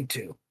referring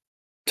to,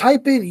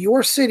 type in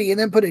your city and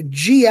then put a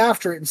G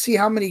after it and see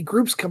how many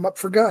groups come up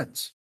for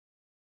guns.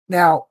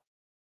 Now,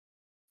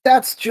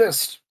 that's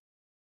just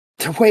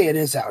the way it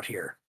is out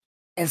here.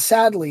 And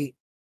sadly,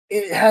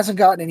 it hasn't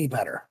gotten any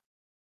better.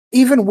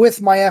 Even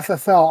with my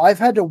FFL, I've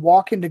had to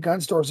walk into gun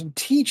stores and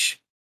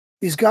teach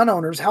these gun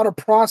owners how to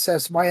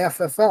process my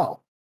FFL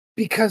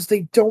because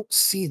they don't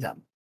see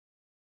them.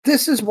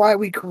 This is why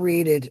we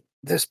created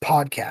this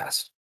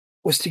podcast,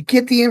 was to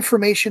get the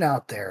information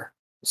out there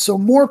so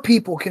more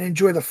people can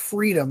enjoy the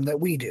freedom that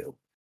we do.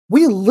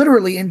 We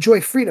literally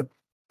enjoy freedom.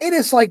 It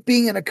is like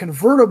being in a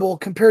convertible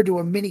compared to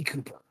a Mini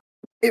Cooper.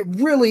 It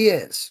really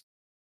is.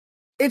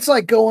 It's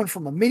like going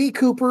from a Mini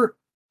Cooper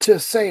to,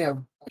 say,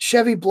 a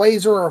Chevy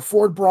Blazer or a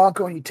Ford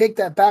Bronco, and you take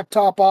that back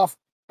top off,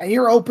 and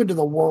you're open to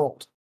the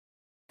world.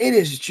 It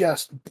is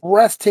just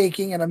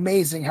breathtaking and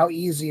amazing how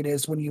easy it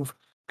is when you've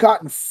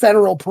gotten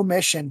federal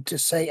permission to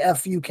say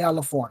F you,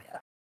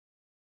 California.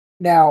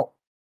 Now,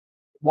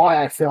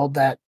 why I failed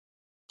that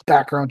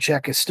background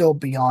check is still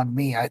beyond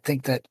me. I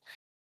think that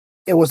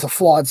it was a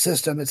flawed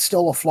system. It's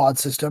still a flawed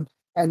system.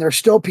 And there's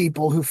still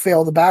people who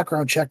fail the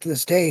background check to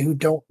this day who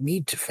don't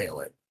need to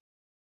fail it.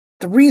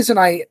 The reason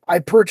I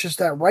purchased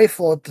that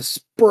rifle at the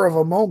spur of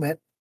a moment,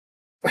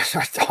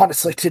 I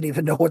honestly didn't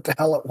even know what the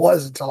hell it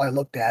was until I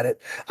looked at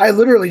it. I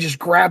literally just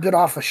grabbed it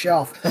off a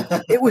shelf.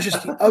 It was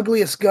just the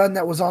ugliest gun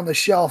that was on the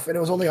shelf, and it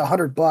was only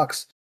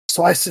 $100.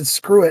 So I said,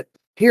 screw it.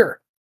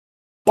 Here,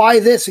 buy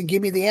this and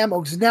give me the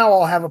ammo, because now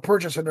I'll have a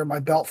purchase under my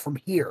belt from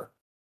here.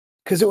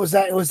 Because it was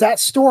that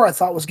store I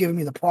thought was giving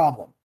me the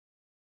problem.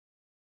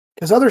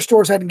 Because other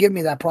stores hadn't given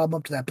me that problem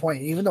up to that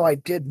point. Even though I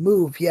did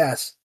move,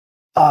 yes.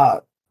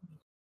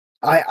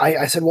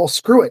 I said, well,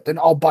 screw it. Then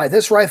I'll buy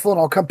this rifle and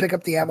I'll come pick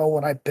up the ammo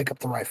when I pick up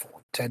the rifle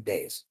in 10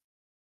 days.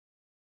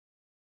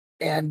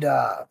 And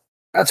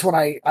that's when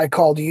I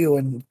called you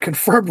and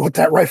confirmed what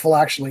that rifle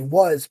actually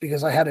was,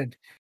 because I had an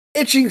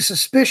itching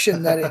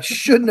suspicion that it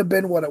shouldn't have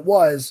been what it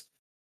was,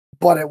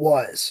 but it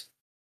was.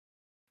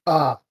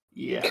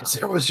 Yeah. Because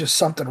there was just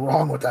something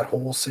wrong with that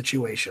whole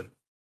situation.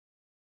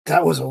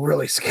 That was a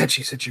really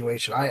sketchy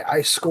situation.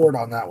 I scored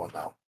on that one,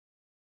 though.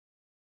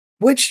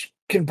 Which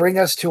can bring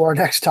us to our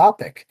next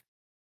topic.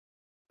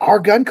 Our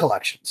gun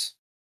collections.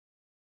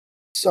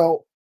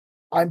 So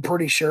I'm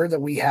pretty sure that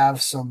we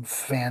have some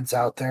fans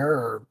out there,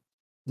 or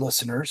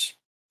listeners,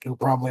 who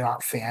probably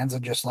aren't fans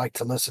and just like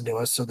to listen to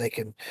us so they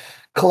can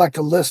collect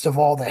a list of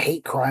all the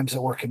hate crimes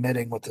that we're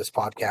committing with this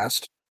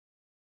podcast.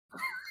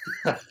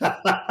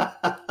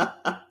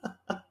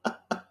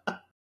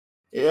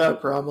 Yeah,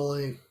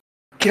 probably.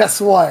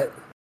 Guess what?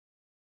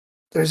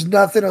 There's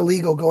nothing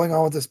illegal going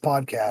on with this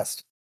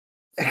podcast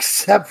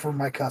except for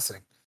my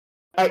cussing.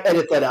 I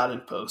edit that out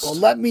in post. Well,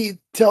 let me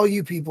tell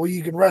you people,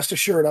 you can rest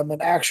assured I'm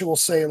an actual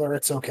sailor.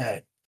 It's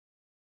okay.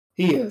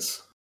 He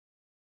is.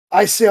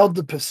 I sailed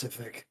the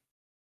Pacific.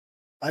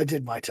 I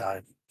did my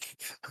time.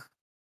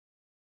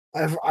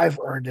 I've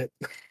earned it.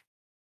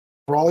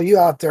 For all you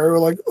out there who are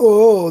like,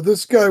 oh,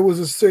 this guy was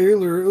a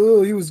sailor.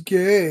 Oh, he was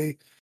gay.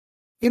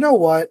 You know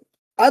what?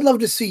 I'd love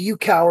to see you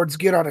cowards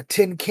get on a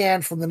tin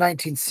can from the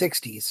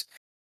 1960s,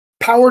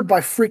 powered by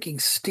freaking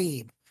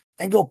steam,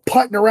 and go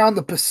putting around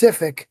the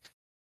Pacific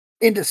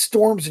into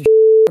storms and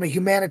on a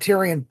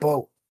humanitarian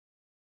boat.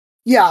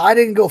 Yeah, I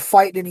didn't go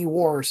fight any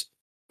wars,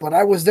 but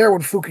I was there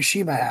when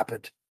Fukushima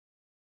happened.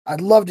 I'd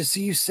love to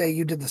see you say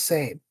you did the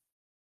same.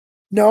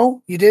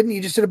 No, you didn't?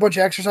 You just did a bunch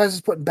of exercises,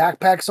 putting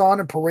backpacks on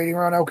and parading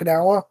around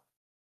Okinawa?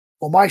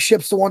 Well, my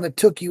ship's the one that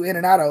took you in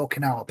and out of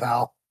Okinawa,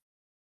 pal.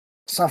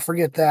 Let's not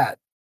forget that.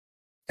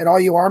 And all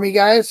you Army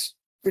guys,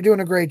 you're doing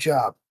a great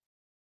job.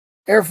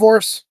 Air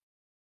Force,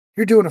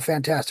 you're doing a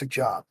fantastic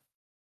job.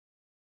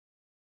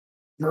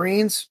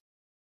 Marines,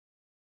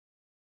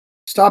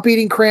 stop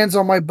eating crayons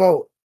on my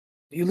boat.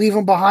 You leave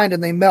them behind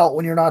and they melt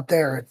when you're not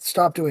there.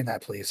 Stop doing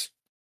that, please.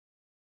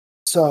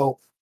 So,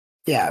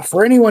 yeah,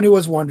 for anyone who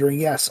was wondering,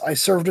 yes, I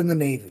served in the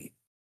Navy.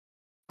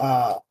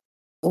 The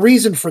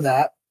reason for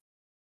that,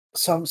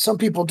 some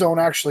people don't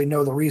actually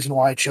know the reason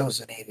why I chose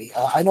the Navy.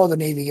 I know the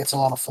Navy gets a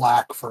lot of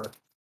flack for,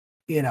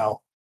 the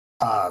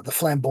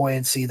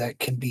flamboyancy that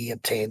can be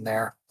obtained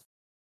there.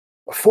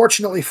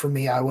 Fortunately for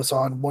me, I was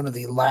on one of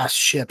the last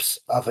ships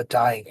of a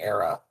dying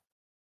era.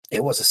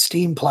 It was a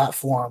steam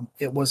platform.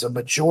 It was a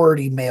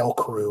majority male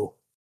crew.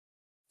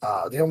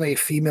 The only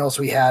females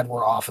we had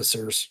were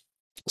officers.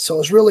 So it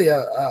was really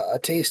a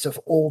taste of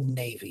old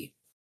Navy,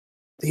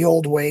 the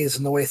old ways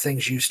and the way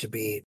things used to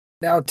be.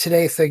 Now,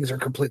 today, things are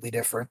completely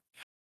different.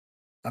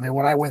 I mean,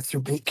 when I went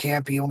through boot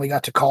camp, you only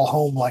got to call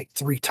home like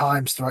 3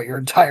 times throughout your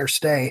entire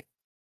stay.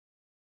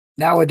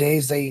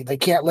 Nowadays, they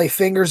can't lay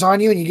fingers on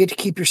you, and you get to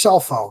keep your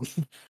cell phone.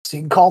 So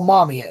you can call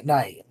mommy at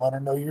night and let her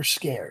know you're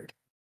scared.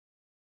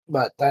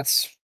 But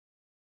that's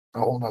a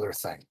whole nother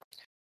thing.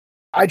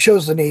 I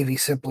chose the Navy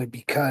simply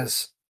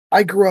because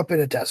I grew up in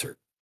a desert.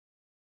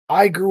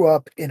 I grew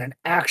up in an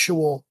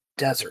actual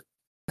desert,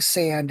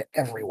 sand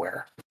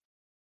everywhere.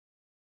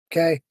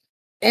 Okay.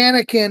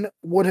 Anakin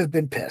would have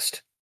been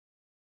pissed.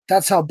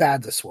 That's how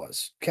bad this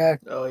was. Okay.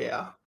 Oh,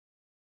 yeah.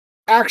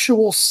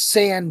 Actual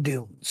sand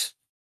dunes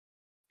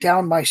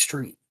down my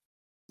street.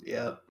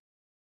 Yeah.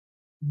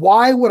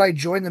 Why would I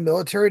join the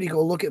military to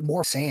go look at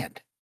more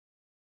sand?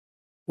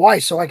 Why?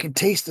 So I can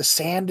taste the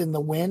sand in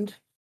the wind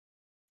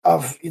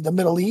of the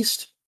Middle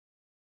East?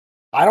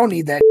 I don't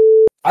need that.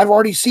 I've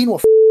already seen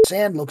what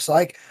sand looks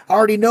like. I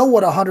already know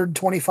what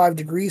 125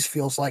 degrees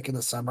feels like in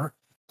the summer.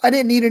 I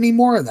didn't need any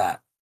more of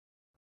that.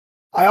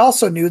 I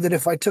also knew that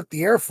if I took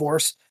the Air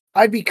Force,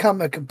 I'd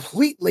become a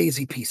complete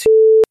lazy piece of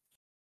shit,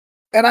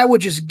 and I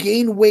would just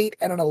gain weight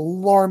at an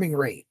alarming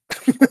rate.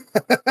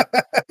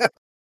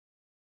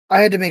 I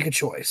had to make a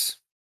choice,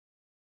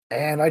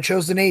 and I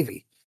chose the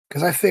Navy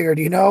because I figured,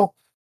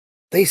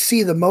 they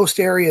see the most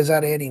areas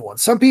out of anyone.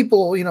 Some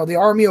people, the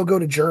Army will go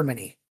to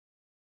Germany,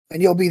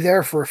 and you'll be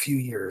there for a few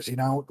years,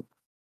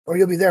 or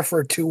you'll be there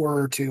for a tour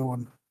or two.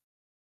 And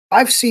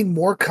I've seen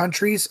more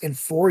countries in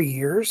 4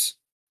 years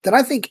than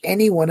I think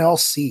anyone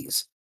else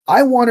sees.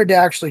 I wanted to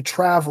actually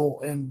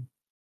travel and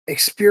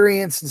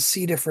experience and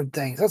see different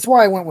things. That's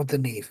why I went with the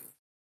Navy.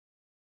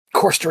 Of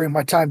course, during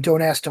my time,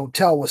 Don't Ask, Don't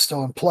Tell was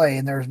still in play.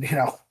 And there's,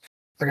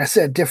 like I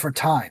said, different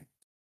time.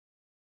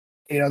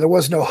 There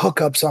was no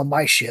hookups on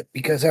my ship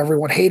because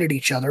everyone hated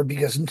each other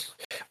because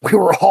we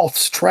were all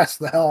stressed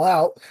the hell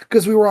out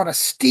because we were on a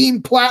steam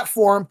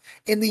platform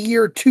in the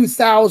year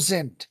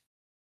 2000.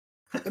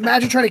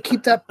 Imagine trying to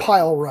keep that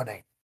pile running.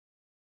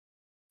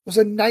 It was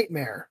a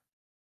nightmare.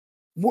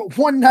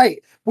 One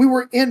night, we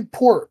were in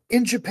port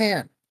in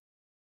Japan.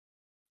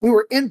 We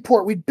were in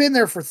port. We'd been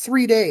there for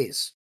 3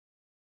 days.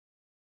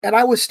 And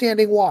I was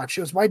standing watch.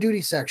 It was my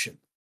duty section.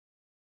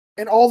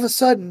 And all of a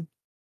sudden,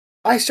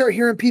 I start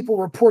hearing people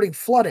reporting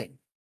flooding.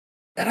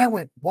 And I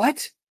went,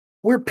 what?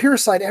 We're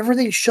pierside.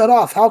 Everything's shut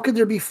off. How could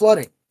there be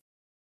flooding?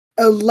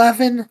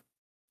 11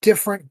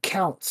 different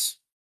counts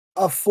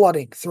of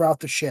flooding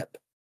throughout the ship.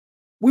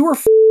 We were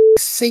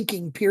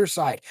sinking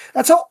pierside.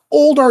 That's how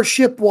old our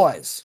ship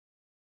was.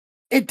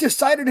 It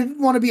decided it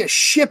didn't want to be a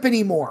ship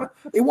anymore.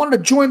 It wanted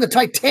to join the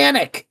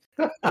Titanic.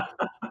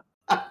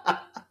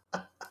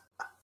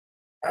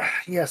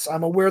 Yes,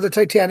 I'm aware the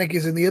Titanic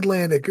is in the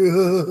Atlantic.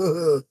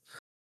 The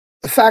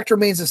fact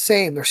remains the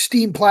same. They're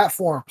steam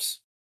platforms.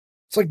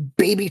 It's like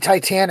baby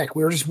Titanic.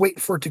 We were just waiting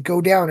for it to go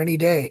down any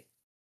day.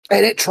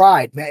 And it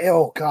tried, man.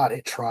 Oh, God,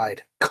 it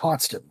tried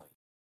constantly.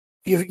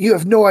 You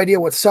have no idea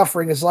what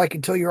suffering is like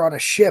until you're on a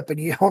ship and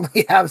you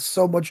only have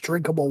so much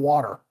drinkable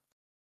water.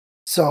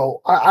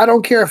 So I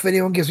don't care if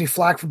anyone gives me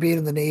flack for being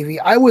in the Navy.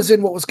 I was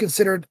in what was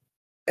considered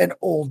an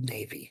old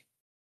Navy,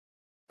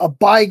 a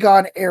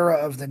bygone era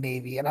of the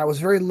Navy, and I was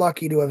very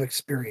lucky to have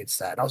experienced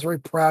that. I was very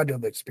proud to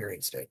have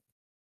experienced it.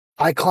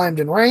 I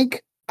climbed in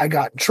rank, I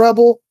got in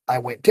trouble, I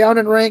went down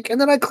in rank, and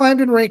then I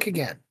climbed in rank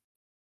again.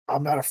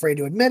 I'm not afraid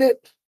to admit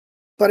it,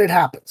 but it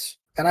happens.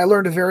 And I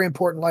learned a very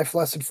important life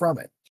lesson from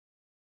it.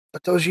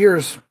 But those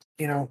years,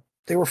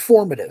 they were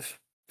formative,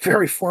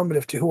 very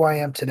formative to who I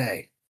am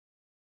today.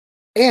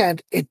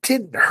 And it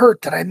didn't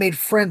hurt that I made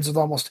friends with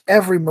almost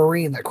every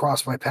Marine that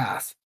crossed my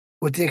path,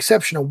 with the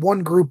exception of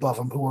one group of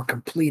them who were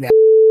complete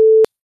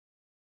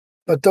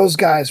But those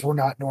guys were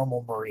not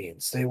normal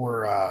Marines. They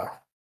were,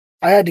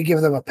 I had to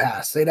give them a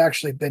pass. They'd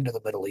actually been to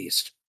the Middle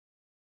East.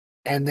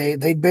 And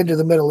they'd been to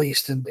the Middle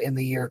East in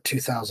the year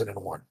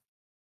 2001.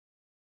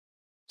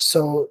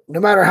 So no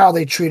matter how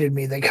they treated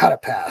me, they got a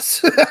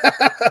pass.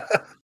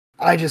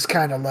 I just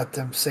kind of let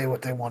them say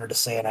what they wanted to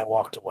say and I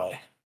walked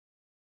away.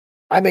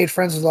 I made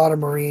friends with a lot of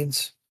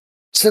Marines.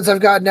 Since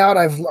I've gotten out,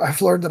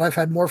 I've learned that I've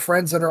had more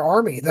friends that are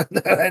Army than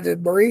I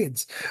did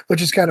Marines,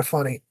 which is kind of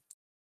funny.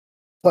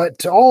 But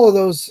to all of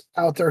those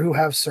out there who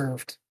have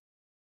served,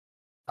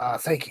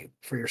 thank you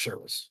for your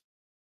service.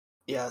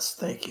 Yes,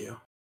 thank you.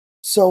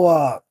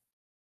 So,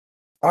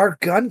 our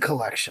gun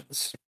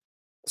collections.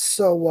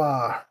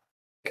 So,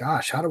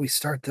 gosh, how do we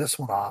start this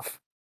one off?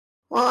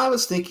 Well, I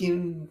was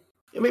thinking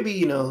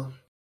maybe,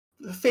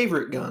 the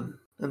favorite gun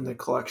in the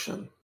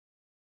collection.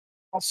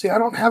 I'll see. I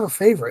don't have a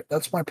favorite.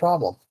 That's my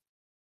problem.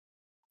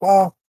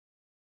 Well,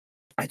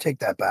 I take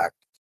that back.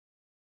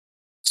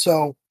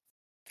 So,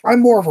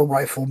 I'm more of a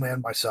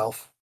rifleman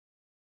myself.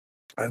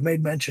 I've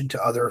made mention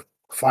to other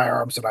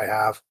firearms that I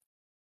have,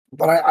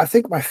 but I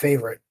think my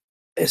favorite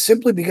is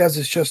simply because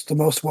it's just the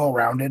most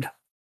well-rounded.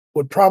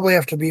 Would probably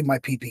have to be my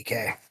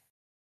PPK.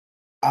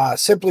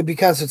 Simply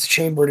because it's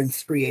chambered in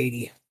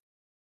 380.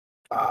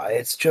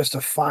 It's just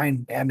a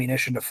fine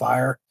ammunition to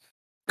fire,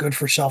 good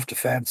for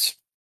self-defense,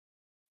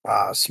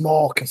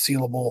 small,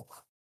 concealable.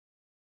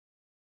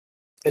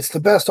 It's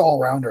the best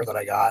all-rounder that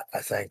I got, I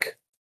think.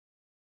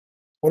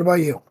 What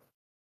about you?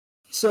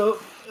 So,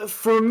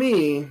 for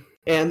me,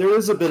 and there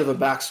is a bit of a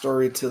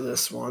backstory to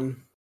this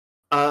one,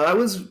 I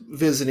was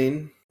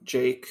visiting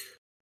Jake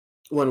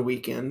one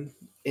weekend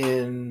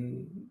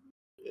in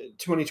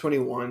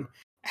 2021.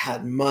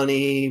 Had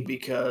money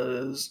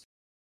because,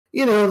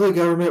 the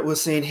government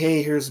was saying,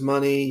 hey, here's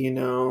money,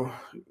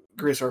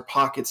 grace our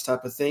pockets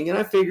type of thing. And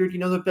I figured,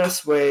 the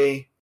best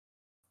way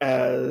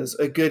as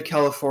a good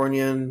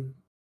Californian,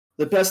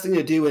 the best thing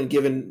to do when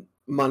given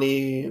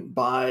money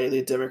by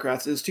the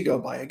Democrats is to go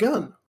buy a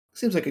gun.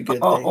 Seems like a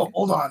good thing.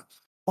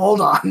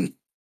 Hold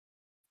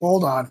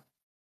on.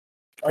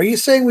 Are you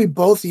saying we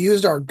both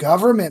used our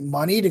government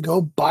money to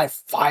go buy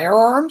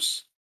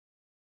firearms?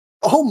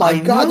 Oh my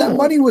God, that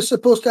money was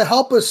supposed to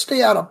help us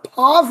stay out of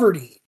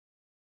poverty.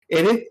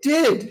 And it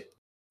did,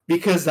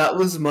 because that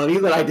was money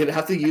that I didn't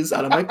have to use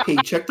out of my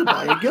paycheck to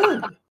buy a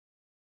gun.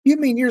 You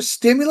mean your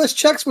stimulus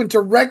checks went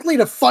directly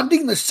to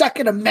funding the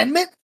Second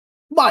Amendment?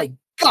 My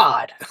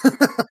God.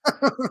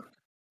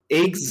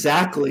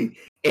 Exactly.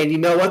 And you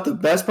know what? The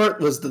best part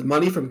was the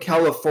money from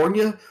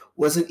California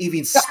wasn't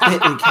even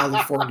spent in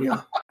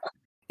California.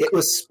 It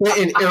was spent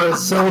in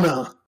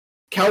Arizona.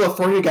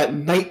 California got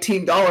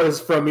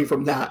 $19 from me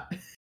from that.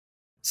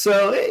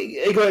 So,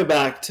 going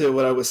back to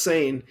what I was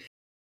saying,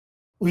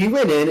 we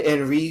went in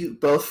and we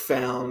both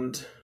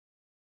found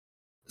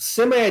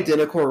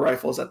semi-identical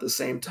rifles at the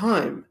same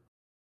time.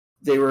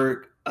 They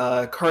were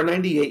Kar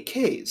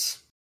 98Ks.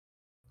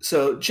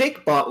 So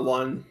Jake bought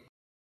the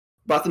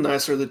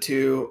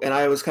NYSRPA, and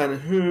I was kind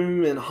of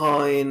and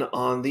hawing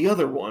on the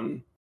other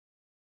one.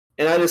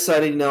 And I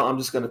decided, no, I'm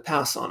just going to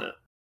pass on it.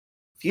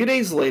 A few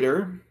days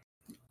later,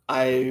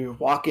 I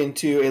walk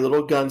into a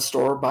little gun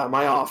store by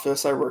my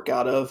office I work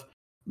out of.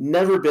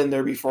 Never been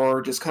there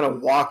before, just kind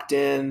of walked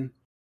in,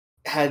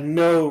 had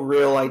no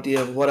real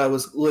idea of what I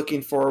was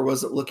looking for,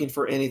 wasn't looking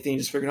for anything,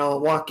 just figured I'll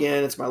walk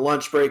in, it's my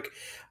lunch break,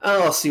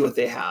 I'll see what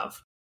they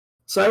have.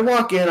 So I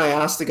walk in, I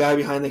ask the guy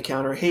behind the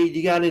counter, hey, do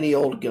you got any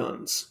old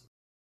guns?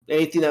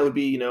 Anything that would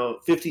be,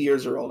 50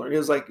 years or older? And he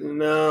was like,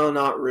 no,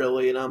 not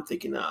really. And I'm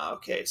thinking,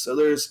 okay, so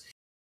there's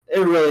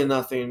really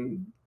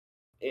nothing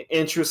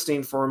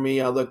interesting for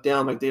me. I look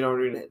down, like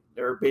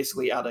they're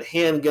basically out of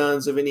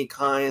handguns of any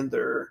kind.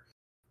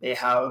 They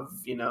have,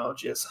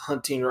 just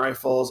hunting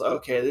rifles.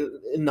 Okay,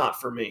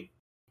 not for me.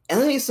 And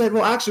then he said,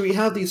 well, actually, we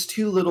have these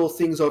two little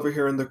things over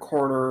here in the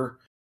corner.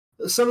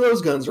 Some of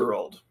those guns are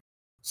old.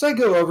 So I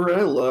go over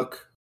and I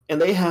look, and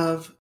they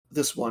have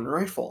this one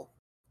rifle.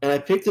 And I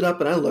picked it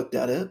up and I looked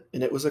at it,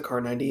 and it was a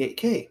Kar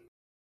 98K.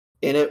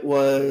 And it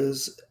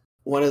was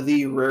one of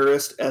the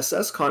rarest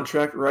SS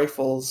contract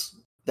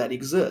rifles that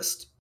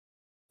exist.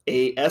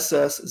 A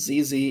SS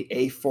ZZ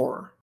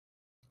A4.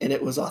 And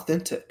it was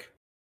authentic.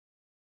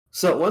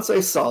 So once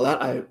I saw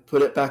that, I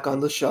put it back on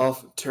the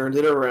shelf, turned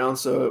it around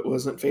so it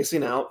wasn't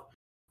facing out,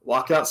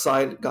 walked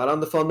outside, got on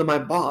the phone to my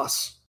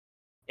boss,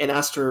 and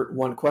asked her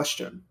one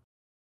question.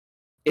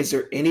 Is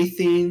there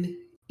anything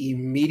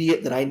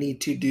immediate that I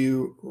need to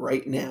do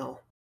right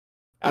now?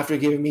 After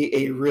giving me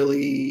a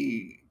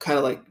really kind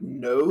of like,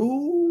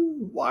 no,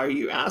 why are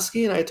you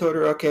asking? I told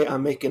her, okay,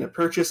 I'm making a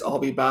purchase. I'll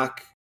be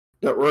back.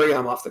 Don't worry,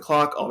 I'm off the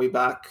clock. I'll be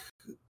back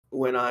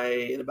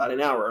in about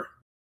an hour.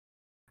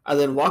 I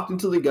then walked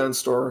into the gun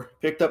store,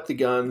 picked up the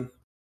gun,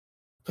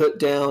 put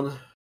down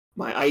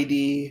my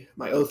ID,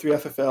 my O3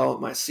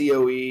 FFL, my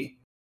COE,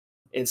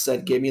 and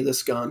said, give me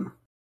this gun.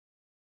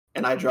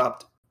 And I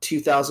dropped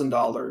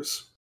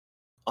 $2,000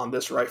 on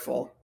this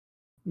rifle.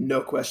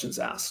 No questions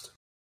asked.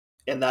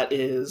 And that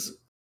is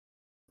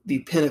the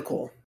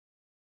pinnacle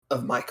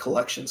of my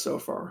collection so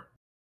far.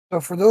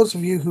 So for those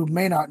of you who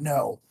may not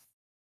know,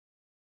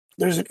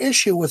 there's an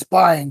issue with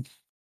buying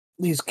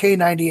these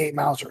K98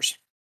 Mausers.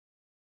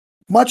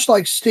 Much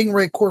like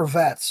Stingray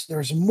Corvettes,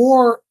 there's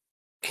more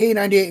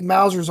K98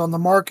 Mausers on the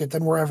market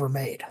than were ever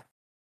made.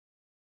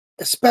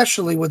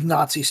 Especially with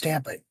Nazi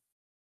stamping.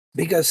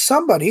 Because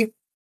somebody,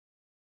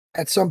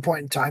 at some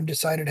point in time,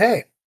 decided,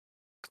 hey,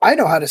 I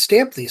know how to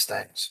stamp these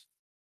things.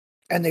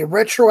 And they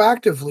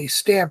retroactively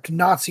stamped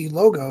Nazi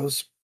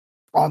logos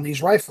on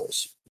these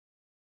rifles.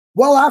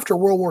 Well after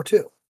World War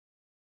II.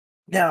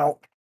 Now,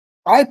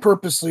 I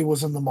purposely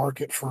was in the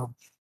market for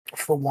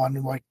one,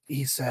 like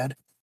he said.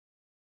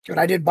 And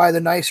I did buy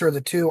the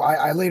NYSRPA.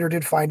 I later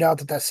did find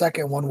out that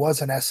second one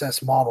was an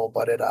SS model,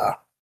 but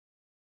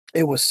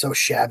it was so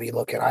shabby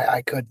looking.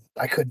 I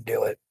couldn't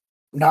do it.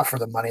 Not for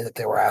the money that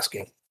they were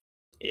asking.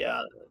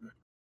 Yeah.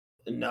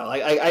 No,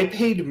 I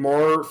paid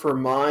more for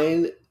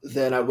mine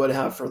than I would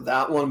have for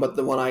that one, but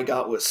the one I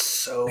got was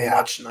so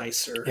much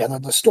nicer. Yeah,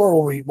 the store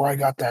where I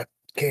got that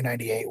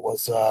K98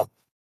 was,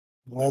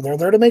 well, they're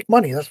there to make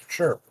money, that's for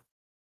sure.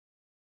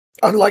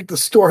 Unlike the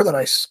store that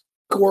I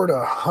scored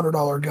a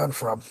 $100 gun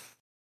from.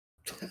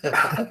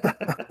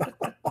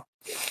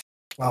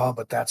 Oh,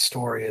 but that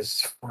story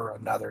is for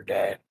another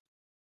day.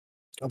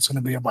 That's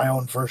going to be my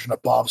own version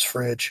of Bob's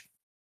Fridge.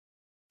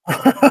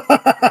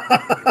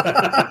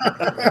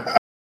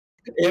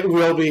 It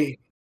will be.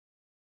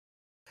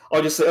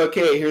 I'll just say,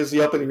 okay, here's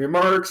the opening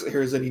remarks.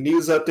 Here's any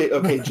news update.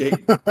 Okay,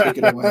 Jake, take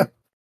it away.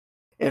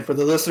 And for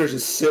the listeners,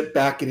 just sit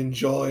back and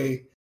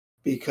enjoy,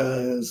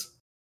 because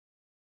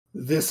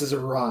this is a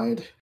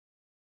ride.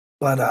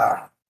 But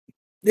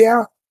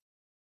yeah,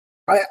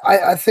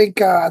 I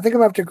think I'm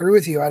gonna have to agree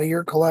with you. Out of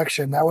your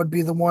collection, that would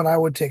be the one I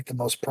would take the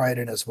most pride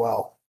in as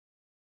well.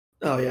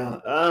 Oh yeah,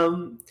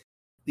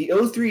 the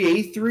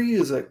O3A3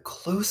 is a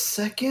close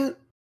second,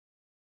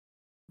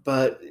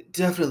 but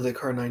definitely the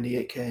Car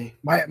 98K.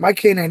 My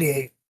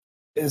K98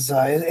 is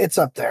it's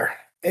up there.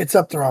 It's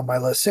up there on my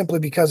list simply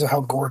because of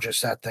how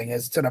gorgeous that thing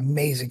is. It's an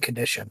amazing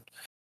condition.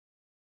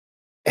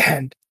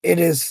 And it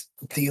is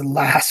the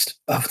last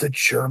of the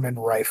German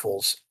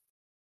rifles.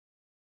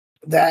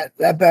 That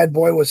bad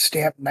boy was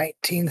stamped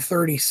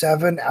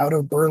 1937 out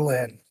of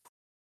Berlin.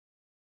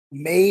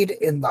 Made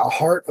in the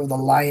heart of the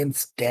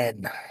lion's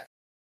den.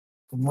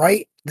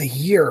 Right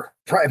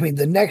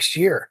the next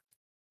year,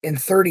 in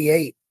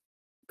 38,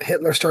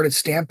 Hitler started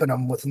stamping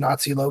them with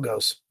Nazi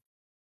logos.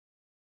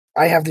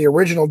 I have the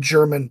original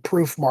German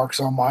proof marks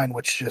on mine,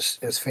 which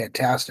just is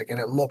fantastic, and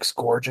it looks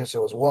gorgeous.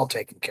 It was well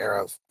taken care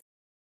of.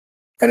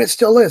 And it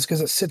still is, because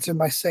it sits in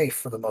my safe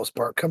for the most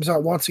part. Comes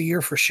out once a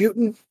year for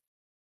shooting,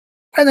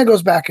 and then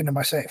goes back into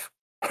my safe.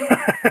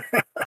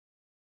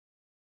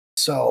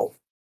 So,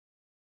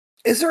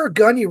 is there a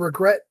gun you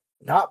regret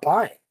not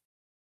buying?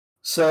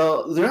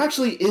 So there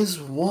actually is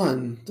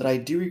one that I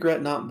do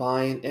regret not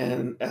buying,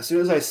 and as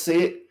soon as I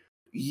say it,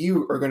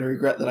 you are going to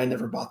regret that I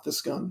never bought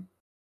this gun.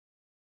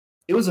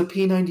 It was a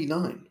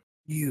P99.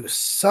 You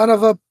son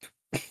of a...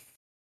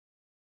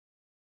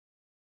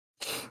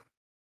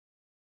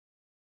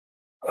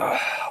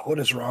 what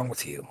is wrong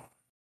with you?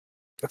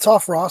 It's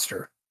off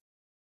roster.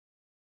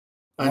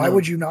 Why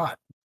would you not?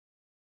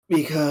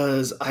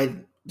 Because I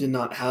did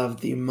not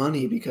have the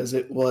money, because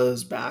it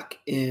was back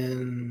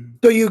in...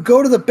 So you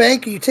go to the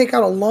bank and you take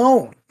out a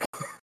loan.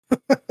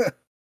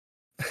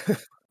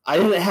 I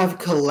didn't have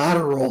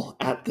collateral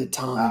at the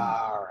time.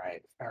 All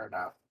right. Fair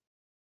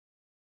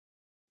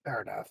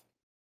enough.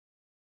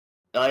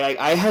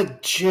 I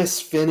had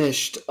just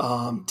finished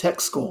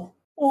tech school.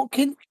 Well,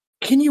 can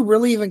you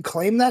really even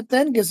claim that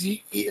then? Because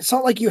it's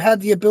not like you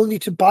had the ability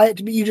to buy it.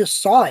 You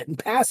just saw it in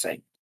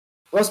passing.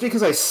 Well, that's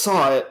because I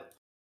saw it,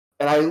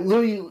 and I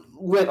literally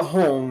went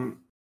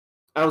home.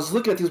 I was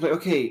looking at things like,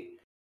 okay,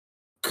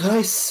 could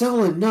I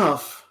sell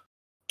enough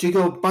to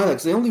go buy that?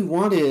 Because they only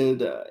wanted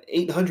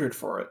 $800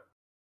 for it.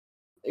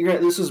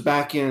 This was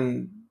back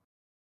in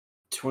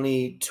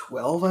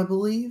 2012, I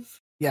believe.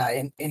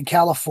 Yeah, in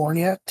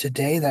California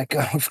today, that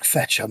gun would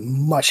fetch a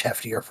much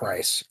heftier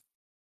price.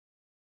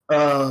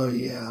 Oh,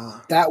 yeah.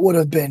 That would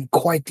have been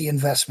quite the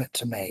investment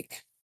to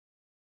make.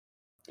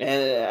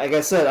 And like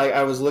I said,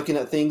 I was looking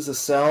at things to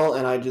sell,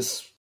 and I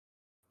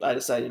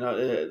decided,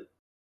 I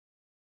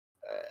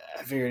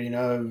figured,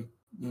 it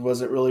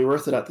wasn't really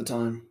worth it at the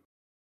time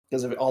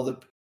because of all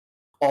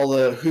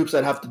the hoops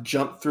I'd have to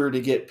jump through to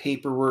get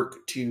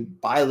paperwork to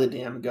buy the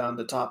damn gun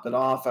to top it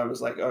off. I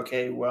was like,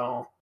 okay,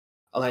 well,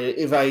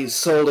 if I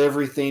sold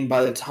everything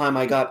by the time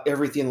I got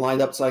everything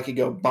lined up so I could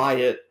go buy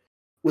it,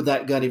 would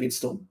that gun even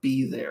still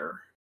be there?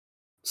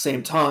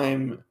 Same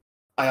time,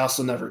 I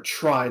also never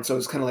tried, so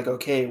it's kind of like,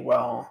 okay,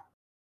 well,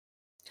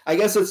 I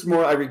guess it's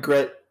more I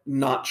regret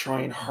not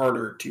trying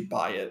harder to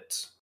buy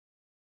it.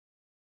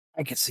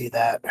 I could see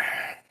that.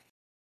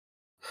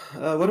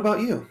 What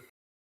about you?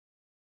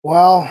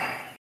 Well,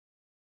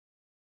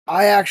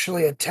 I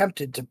actually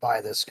attempted to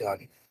buy this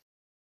gun.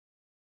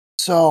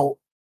 So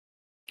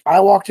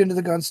I walked into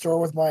the gun store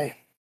with my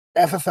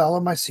FFL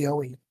and my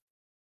COE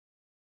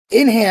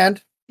in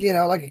hand,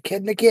 like a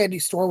kid in a candy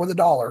store with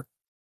 $1.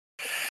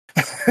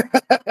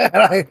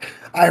 And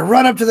I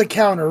run up to the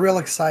counter real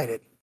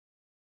excited.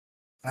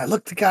 I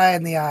looked the guy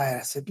in the eye and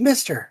I said,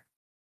 Mister,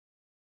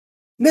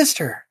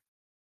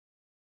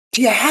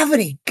 do you have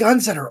any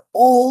guns that are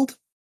old?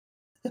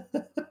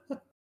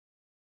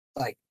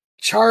 Like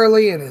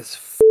Charlie and his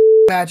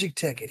magic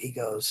ticket. He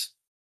goes,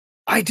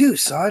 I do,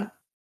 son.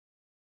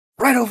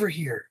 Right over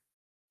here.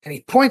 And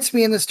he points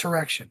me in this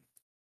direction.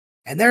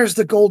 And there's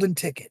the golden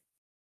ticket.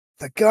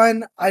 The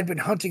gun I'd been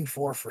hunting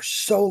for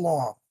so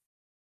long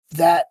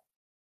that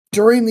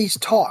during these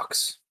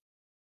talks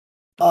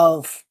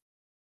of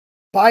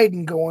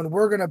Biden going,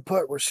 we're going to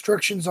put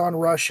restrictions on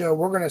Russia.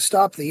 We're going to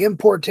stop the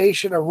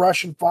importation of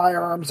Russian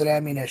firearms and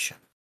ammunition.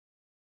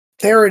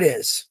 There it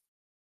is.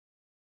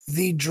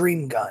 The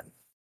dream gun.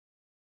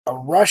 A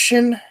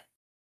Russian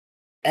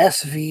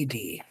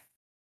SVD.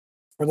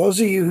 For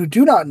those of you who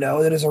do not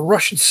know, that is a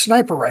Russian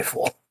sniper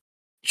rifle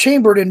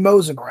chambered in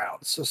Mosin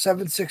rounds. So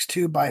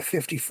 7.62 by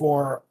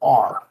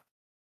 54R.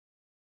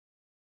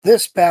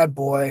 This bad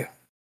boy,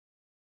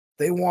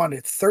 they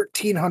wanted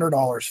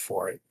 $1,300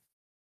 for it.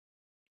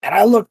 And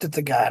I looked at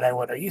the guy and I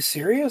went, are you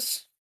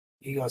serious?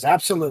 He goes,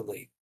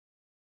 absolutely.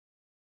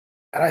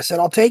 And I said,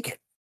 I'll take it.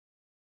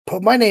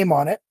 Put my name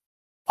on it.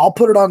 I'll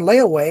put it on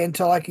layaway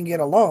until I can get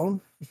a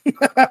loan.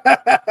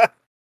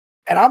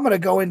 And I'm going to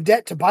go in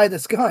debt to buy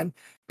this gun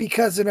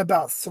because in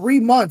about 3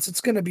 months,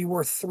 it's going to be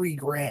worth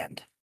 $3,000.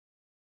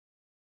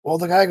 Well,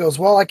 the guy goes,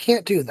 well, I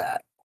can't do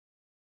that.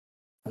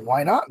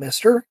 Why not,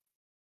 mister?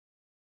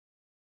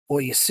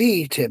 Well, you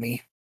see,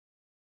 Timmy,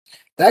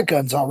 that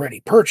gun's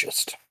already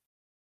purchased.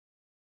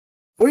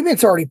 What do you mean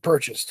it's already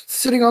purchased? It's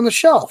sitting on the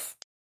shelf.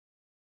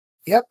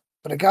 Yep,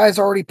 but a guy's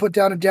already put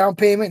down a down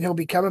payment and he'll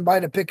be coming by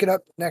to pick it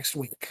up next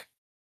week.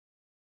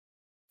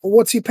 Well,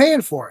 what's he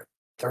paying for it?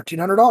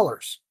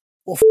 $1,300.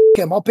 Well,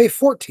 him, I'll pay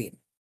 $14.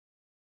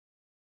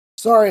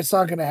 Sorry, it's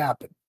not going to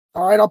happen.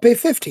 All right, I'll pay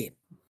 15.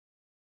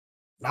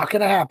 Not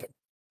going to happen.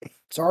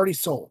 It's already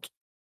sold.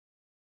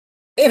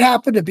 It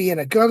happened to be in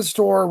a gun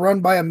store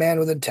run by a man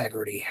with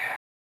integrity.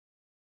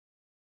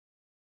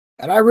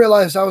 And I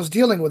realized I was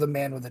dealing with a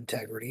man with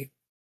integrity.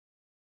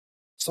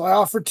 So I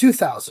offered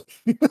 $2,000.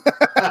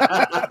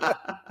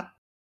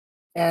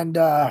 And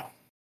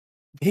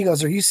he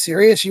goes, "Are you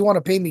serious? You want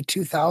to pay me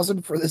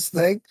 $2,000 for this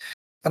thing?"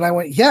 And I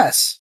went,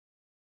 "Yes."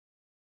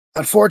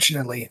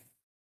 Unfortunately,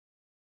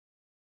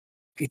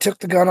 he took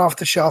the gun off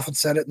the shelf and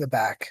set it in the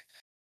back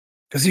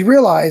because he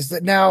realized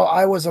that now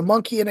I was a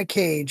monkey in a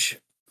cage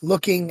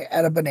looking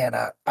at a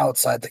banana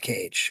outside the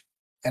cage,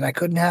 and I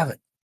couldn't have it.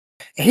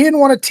 And he didn't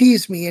want to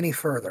tease me any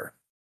further.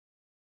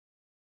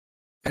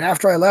 And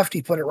after I left,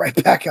 he put it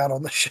right back out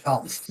on the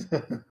shelf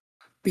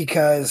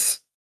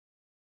because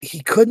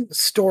he couldn't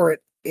store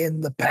it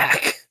in the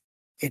back.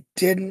 He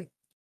didn't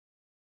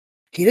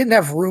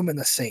have room in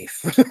the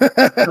safe.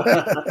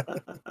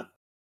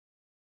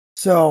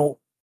 So,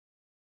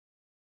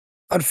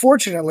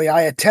 unfortunately,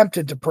 I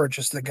attempted to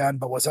purchase the gun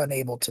but was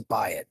unable to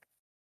buy it.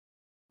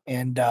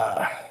 And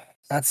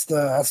that's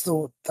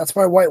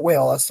my white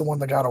whale. That's the one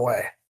that got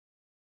away.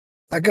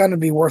 That gun would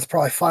be worth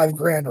probably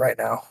 $5,000 right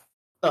now.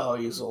 Oh,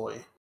 easily.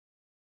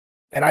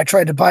 And I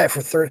tried to buy it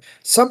for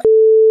some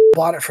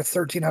bought it for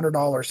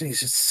 $1,300 and he's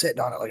just sitting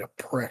on it like a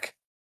prick,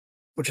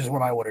 which is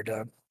what I would have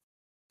done.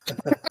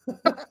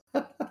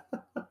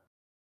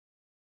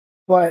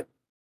 But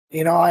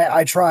you know,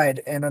 I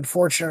tried, and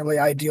unfortunately,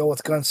 I deal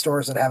with gun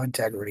stores that have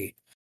integrity.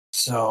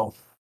 So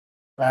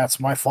that's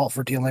my fault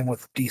for dealing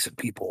with decent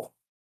people.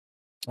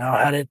 Now,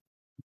 had it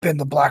been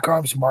the Black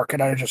Arms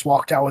market, I'd have just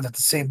walked out with it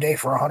the same day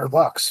for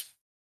 $100.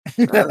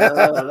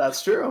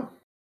 That's true.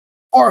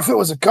 Or if it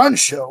was a gun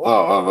show,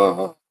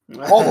 all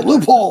the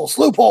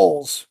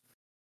loopholes.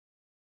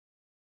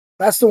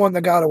 That's the one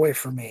that got away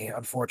from me,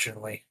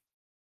 unfortunately.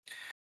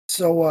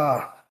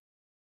 So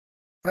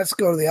let's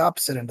go to the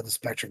opposite end of the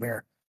spectrum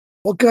here.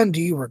 What gun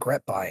do you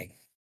regret buying?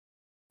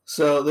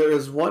 So there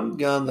is one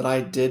gun that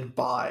I did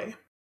buy.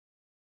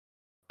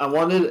 I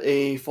wanted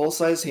a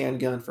full-size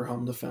handgun for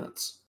home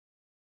defense.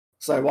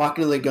 So I walked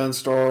into the gun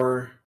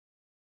store,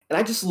 and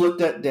I just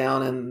looked at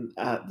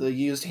the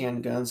used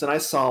handguns, and I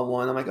saw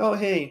one. I'm like, oh,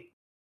 hey,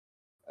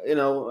 you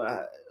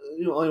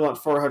only want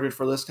 $400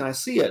 for this. Can I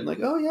see it? And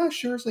like, oh, yeah,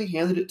 sure. So they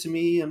handed it to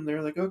me, and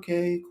they're like,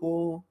 okay,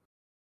 cool.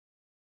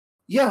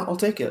 Yeah, I'll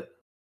take it.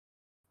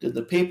 Did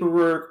the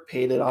paperwork,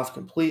 paid it off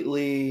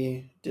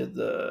completely, did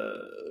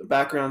the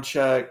background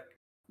check,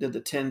 did the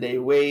 10-day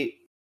wait.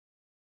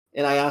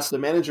 And I asked the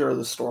manager of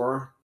the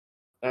store,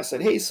 and I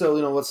said, hey,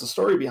 so, what's the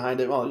story behind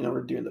it? Well,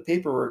 we're doing the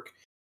paperwork.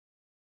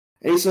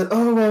 And he said,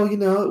 oh, well,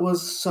 it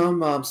was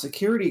some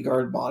security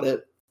guard bought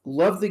it,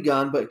 loved the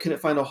gun, but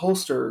couldn't find a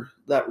holster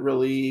that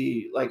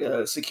really, like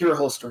a secure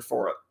holster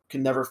for it.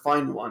 Could never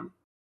find one.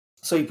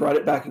 So he brought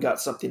it back and got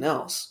something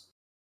else.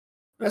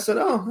 And I said,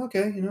 oh,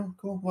 okay,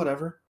 cool,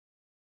 whatever.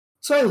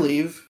 So I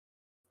leave,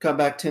 come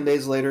back 10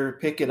 days later,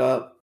 pick it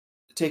up,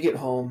 take it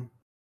home,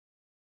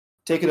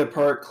 take it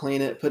apart,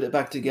 clean it, put it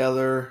back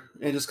together,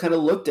 and just kind of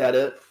looked at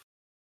it.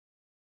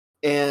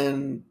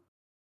 And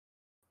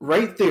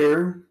right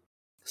there,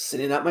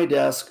 sitting at my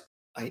desk,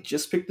 I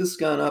just picked this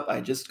gun up, I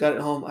just got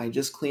it home, I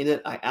just cleaned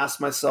it. I asked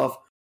myself,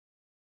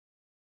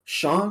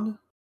 Sean,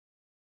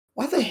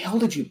 why the hell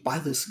did you buy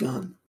this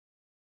gun?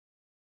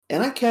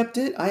 And I kept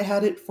it. I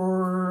had it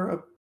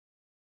for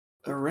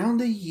around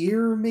a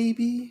year,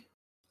 maybe,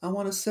 I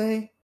want to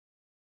say.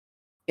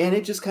 And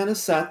it just kind of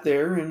sat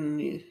there,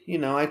 and,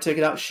 I took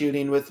it out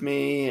shooting with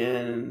me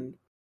and,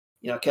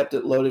 kept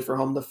it loaded for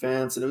home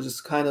defense. And it was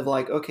just kind of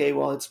like, okay,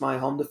 well, it's my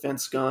home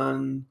defense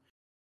gun.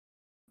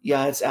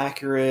 Yeah, it's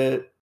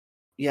accurate.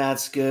 Yeah,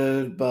 it's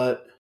good,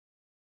 but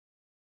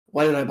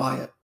why did I buy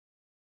it?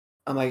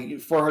 I'm like,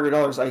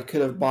 $400 I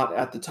could have bought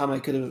at the time. I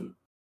could have,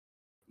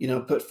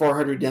 put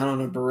 $400 down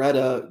on a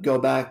Beretta, go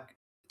back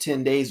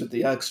 10 days with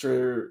the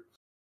extra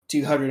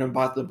 $200 and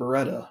bought the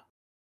Beretta.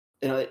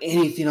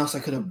 Anything else I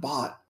could have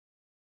bought,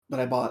 but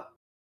I bought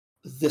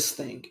this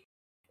thing.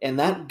 And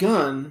that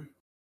gun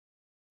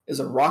is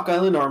a Rock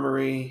Island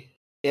Armory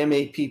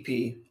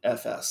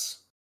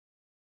MAPP-FS,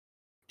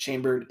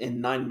 chambered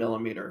in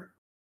 9mm.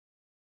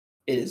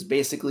 It is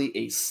basically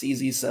a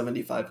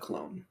CZ75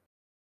 clone.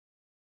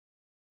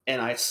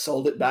 And I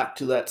sold it back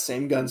to that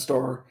same gun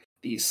store,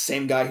 the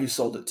same guy who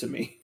sold it to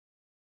me,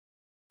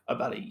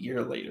 about a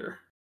year later.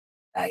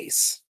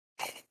 Nice.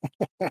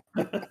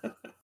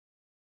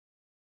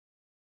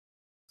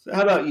 So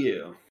how about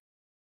you?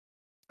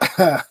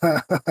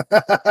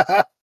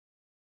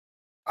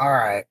 All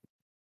right.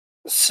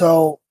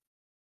 So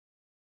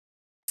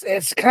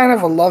it's kind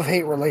of a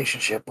love-hate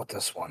relationship with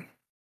this one.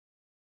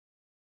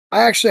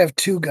 I actually have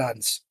two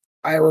guns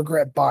I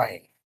regret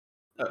buying.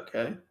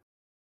 Okay.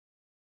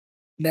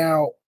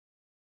 Now,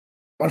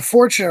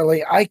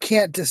 unfortunately, I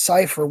can't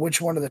decipher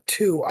which one of the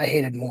two I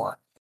hated more.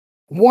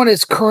 One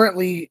is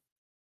currently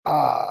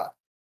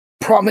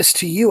promised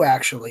to you,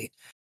 actually.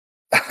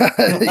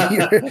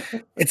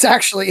 It's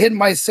actually in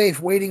my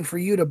safe waiting for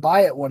you to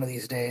buy it one of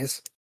these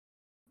days.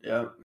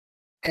 Yeah.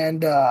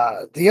 And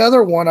the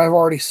other one, I've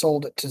already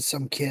sold it to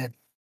some kid.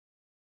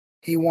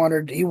 He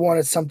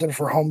wanted something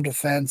for home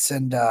defense,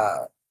 and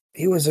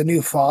he was a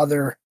new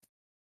father.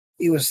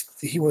 He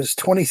was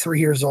 23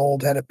 years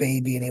old, had a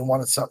baby, and he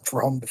wanted something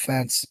for home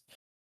defense.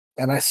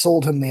 And I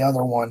sold him the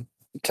other one.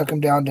 Took him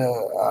down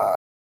to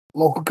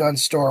local gun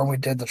store, and we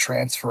did the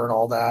transfer and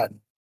all that.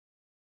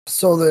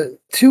 So the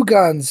two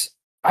guns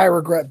I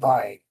regret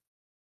buying.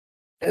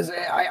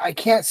 I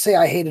can't say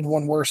I hated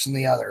one worse than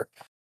the other,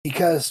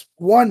 because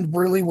one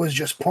really was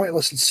just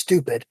pointless and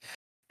stupid.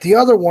 The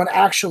other one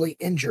actually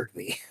injured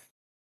me.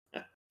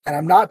 And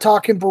I'm not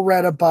talking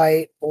Beretta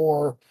bite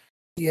or,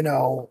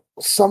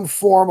 some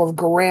form of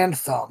Garand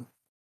thumb.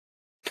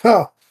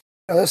 Oh,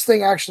 no, this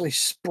thing actually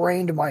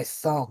sprained my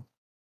thumb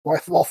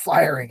while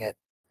firing it.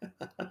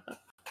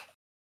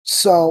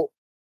 So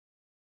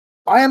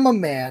I am a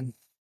man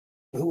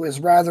who is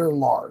rather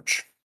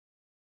large.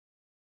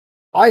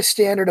 I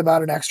stand at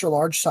about an extra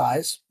large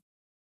size.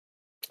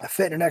 I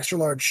fit in an extra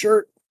large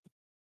shirt.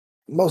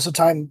 Most of the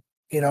time,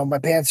 my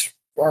pants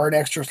are an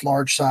extra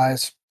large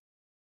size.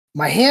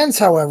 My hands,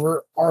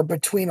 however, are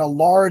between a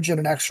large and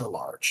an extra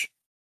large.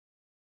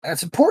 And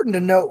it's important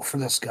to note for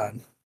this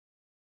gun,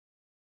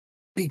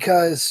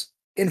 because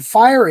in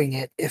firing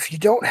it, if you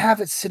don't have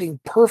it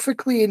sitting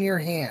perfectly in your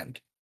hand,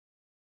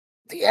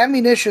 the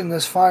ammunition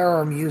this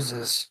firearm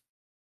uses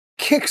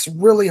kicks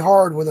really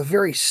hard with a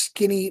very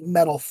skinny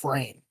metal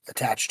frame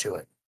attached to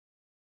it.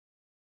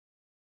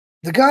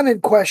 The gun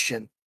in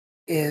question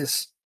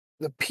is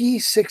the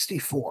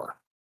P64.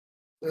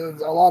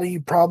 A lot of you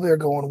probably are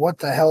going, what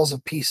the hell's a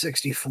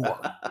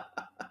P64?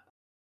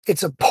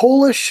 It's a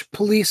Polish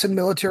police and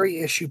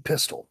military issue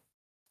pistol.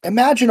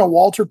 Imagine a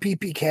Walter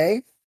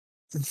PPK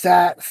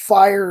that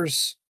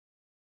fires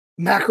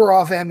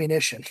Makarov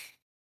ammunition.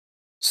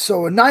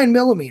 So a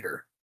 9mm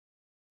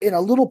in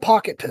a little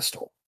pocket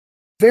pistol,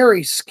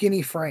 very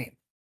skinny frame.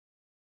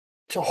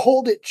 To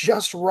hold it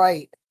just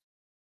right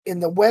in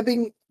the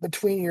webbing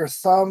between your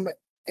thumb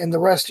and the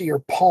rest of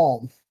your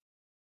palm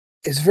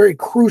is very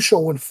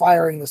crucial when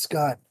firing this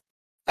gun.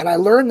 And I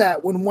learned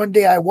that when one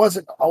day I was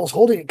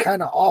holding it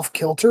kind of off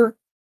kilter,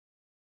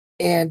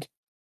 and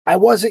I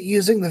wasn't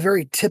using the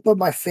very tip of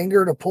my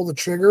finger to pull the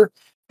trigger,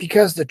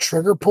 because the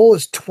trigger pull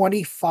is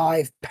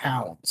 25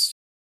 pounds.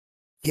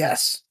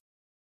 Yes,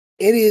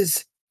 it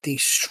is the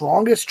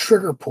strongest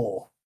trigger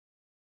pull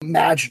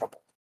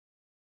imaginable.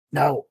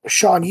 Now,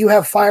 Sean, you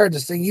have fired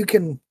this thing. You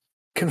can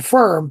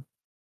confirm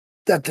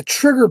that the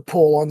trigger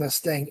pull on this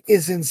thing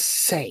is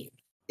insane.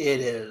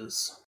 It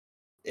is.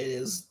 It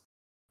is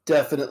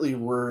definitely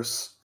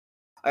worse.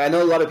 I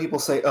know a lot of people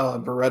say,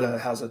 "Oh, Beretta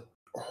has a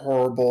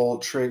horrible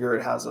trigger.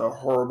 It has a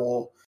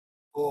horrible,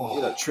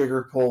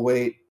 trigger pull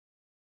weight."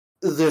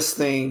 This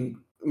thing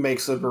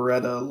makes a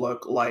Beretta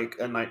look like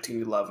a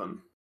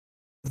 1911.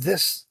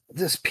 This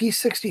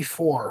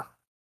P64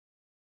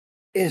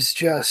 is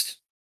just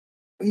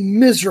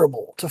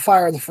miserable to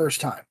fire the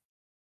first time.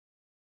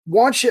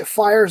 Once it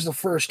fires the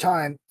first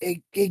time,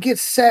 it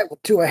gets set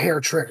to a hair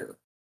trigger,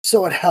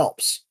 so it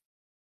helps.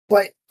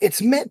 But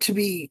it's meant to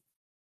be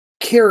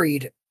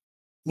carried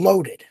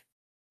loaded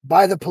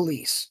by the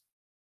police.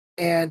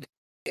 And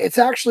it's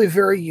actually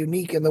very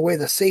unique in the way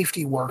the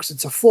safety works.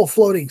 It's a full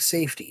floating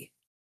safety.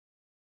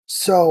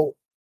 So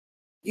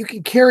you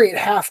can carry it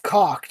half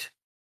cocked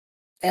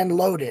and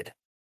loaded,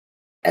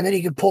 and then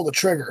you can pull the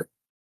trigger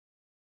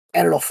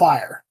and it'll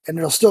fire, and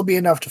it'll still be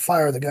enough to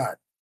fire the gun.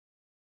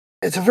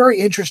 It's a very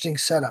interesting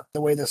setup,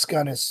 the way this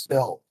gun is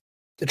built.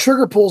 The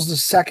trigger pull's the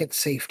second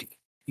safety.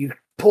 You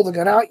pull the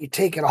gun out, you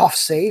take it off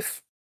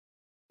safe,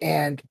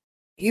 and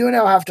you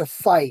now have to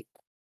fight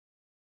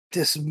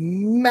this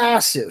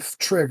massive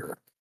trigger.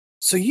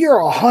 So you're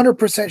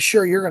 100%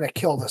 sure you're going to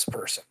kill this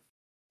person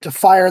to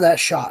fire that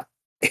shot.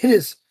 It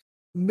is,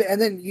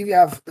 and then you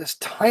have this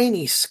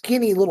tiny,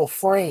 skinny little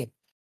frame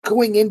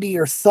going into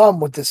your thumb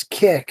with this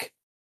kick.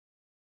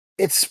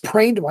 It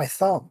sprained my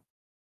thumb.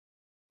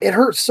 It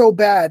hurt so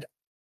bad.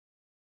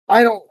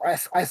 I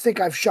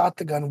think I've shot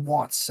the gun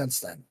once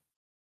since then.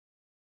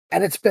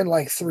 And it's been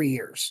like 3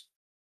 years.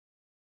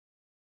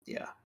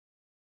 Yeah.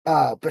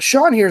 But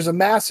Sean here is a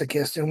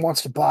masochist and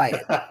wants to buy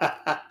it.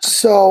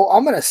 So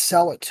I'm going to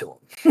sell it to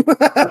him.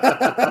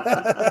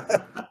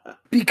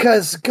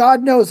 Because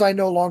God knows I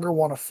no longer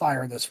want to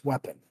fire this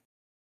weapon.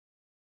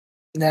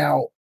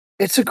 Now,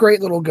 it's a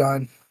great little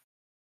gun.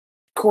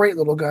 Great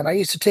little gun. I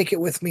used to take it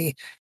with me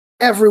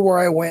everywhere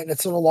I went in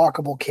its little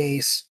lockable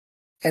case.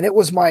 And it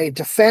was my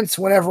defense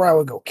whenever I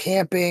would go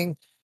camping.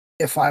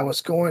 If I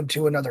was going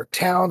to another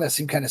town that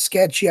seemed kind of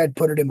sketchy, I'd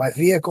put it in my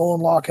vehicle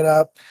and lock it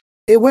up.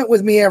 It went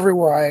with me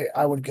everywhere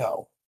I would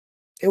go.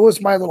 It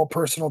was my little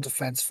personal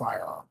defense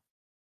firearm.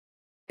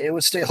 It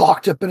would stay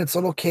locked up in its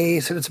little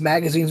case, and its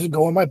magazines would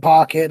go in my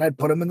pocket, and I'd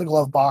put them in the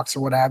glove box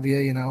or what have you,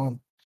 and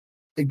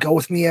they'd go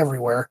with me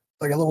everywhere,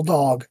 like a little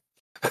dog.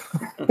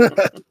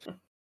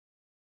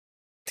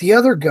 The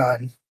other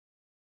gun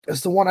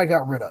is the one I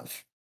got rid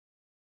of.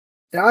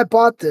 Now, I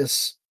bought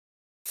this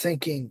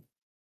thinking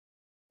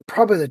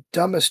probably the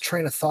dumbest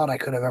train of thought I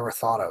could have ever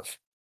thought of.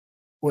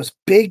 was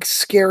big,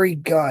 scary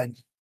gun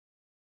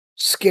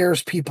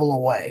scares people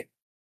away.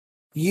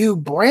 You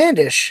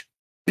brandish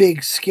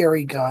big,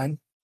 scary gun,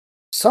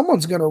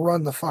 someone's going to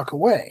run the fuck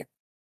away.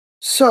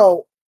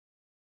 So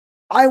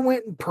I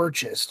went and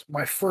purchased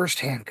my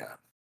first handgun,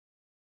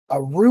 a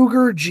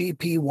Ruger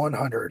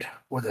GP100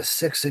 with a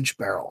 6-inch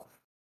barrel.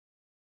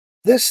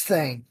 This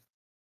thing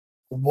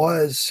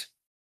was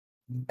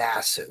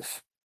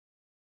massive.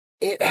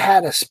 It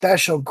had a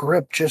special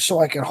grip just so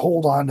I could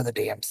hold on to the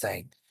damn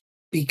thing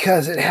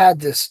because it had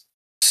this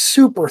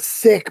super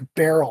thick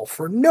barrel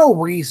for no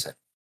reason.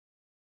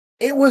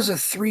 It was a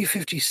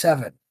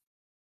 357.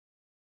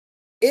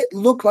 It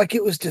looked like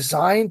it was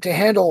designed to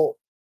handle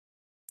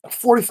a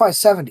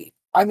 45-70.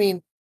 I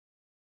mean,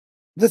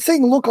 the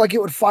thing looked like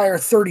it would fire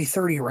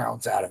 30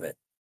 rounds out of it.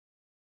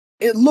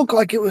 It looked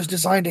like it was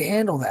designed to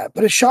handle that,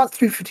 but it shot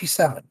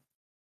 357.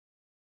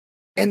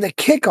 And the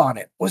kick on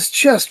it was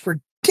just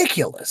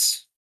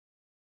ridiculous.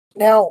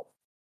 Now,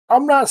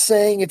 I'm not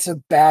saying it's a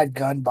bad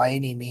gun by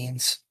any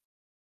means,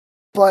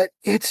 but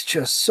it's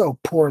just so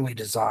poorly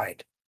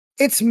designed.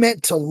 It's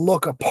meant to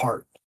look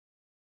apart.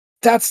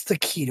 That's the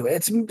key to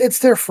it. It's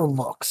there for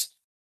looks.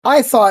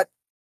 I thought,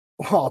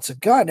 well, it's a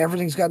gun.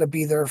 Everything's got to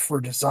be there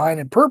for design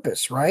and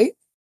purpose, right?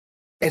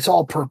 It's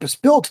all purpose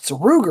built. It's a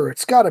Ruger.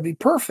 It's got to be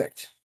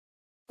perfect.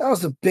 That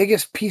was the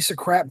biggest piece of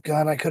crap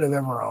gun I could have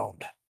ever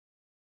owned.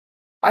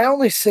 I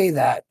only say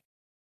that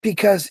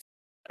because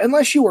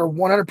unless you were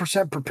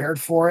 100% prepared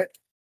for it,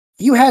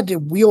 you had to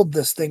wield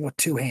this thing with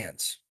two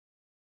hands.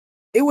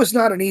 It was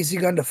not an easy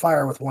gun to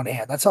fire with one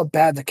hand. That's how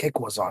bad the kick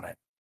was on it.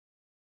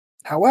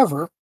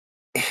 However,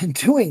 in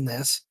doing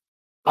this,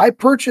 I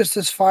purchased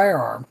this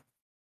firearm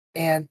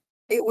and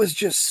it was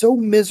just so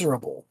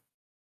miserable.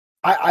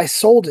 I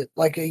sold it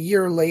like a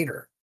year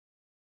later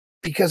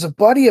because a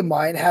buddy of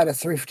mine had a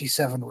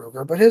 357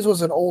 Ruger, but his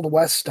was an Old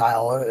West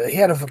style. He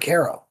had a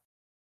Vaquero,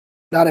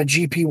 not a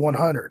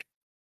GP100.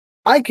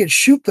 I could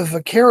shoot the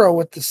Vaquero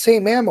with the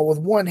same ammo with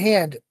one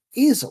hand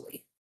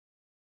easily.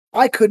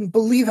 I couldn't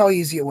believe how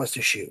easy it was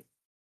to shoot.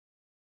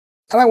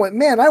 And I went,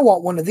 man, I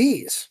want one of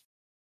these.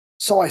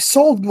 So I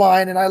sold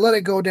mine and I let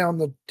it go down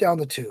the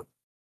tube.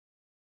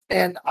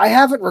 And I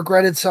haven't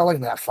regretted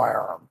selling that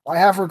firearm. I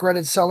have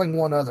regretted selling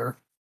one other.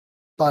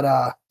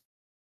 But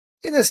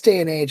in this day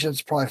and age,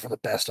 it's probably for the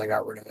best I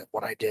got rid of it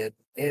when I did.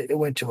 It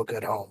went to a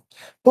good home.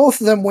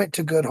 Both of them went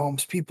to good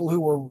homes, people who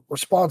were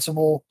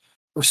responsible,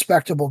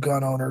 respectable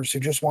gun owners who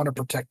just want to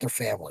protect their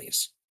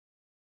families.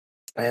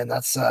 And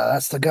that's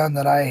the gun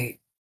that I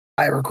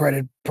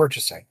regretted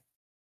purchasing.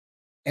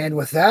 And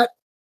with that,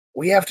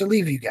 we have to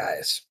leave you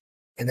guys.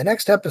 In the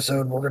next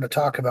episode, we're going to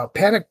talk about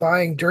panic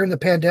buying during the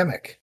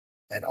pandemic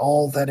and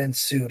all that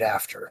ensued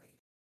after.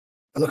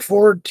 I look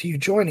forward to you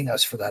joining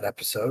us for that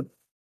episode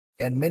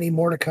and many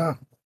more to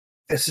come.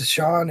 This is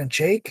Sean and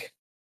Jake.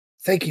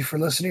 Thank you for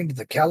listening to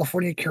the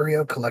California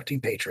Curio Collecting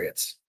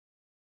Patriots.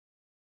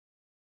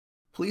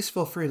 Please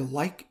feel free to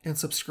like and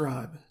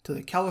subscribe to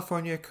the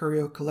California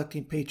Curio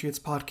Collecting Patriots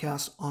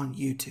podcast on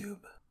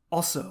YouTube.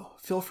 Also,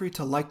 feel free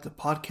to like the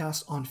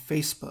podcast on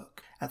Facebook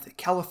at the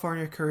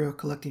California Curio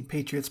Collecting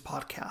Patriots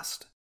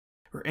podcast,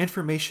 where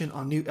information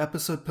on new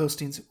episode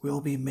postings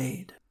will be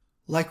made.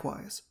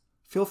 Likewise,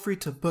 feel free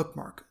to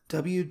bookmark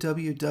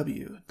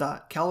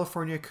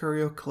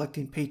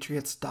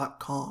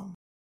www.californiacuriocollectingpatriots.com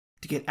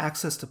to get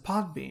access to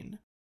Podbean,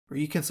 where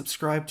you can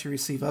subscribe to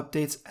receive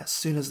updates as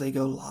soon as they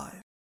go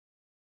live.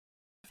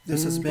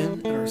 This has been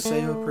an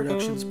Arceo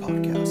Productions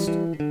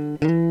podcast.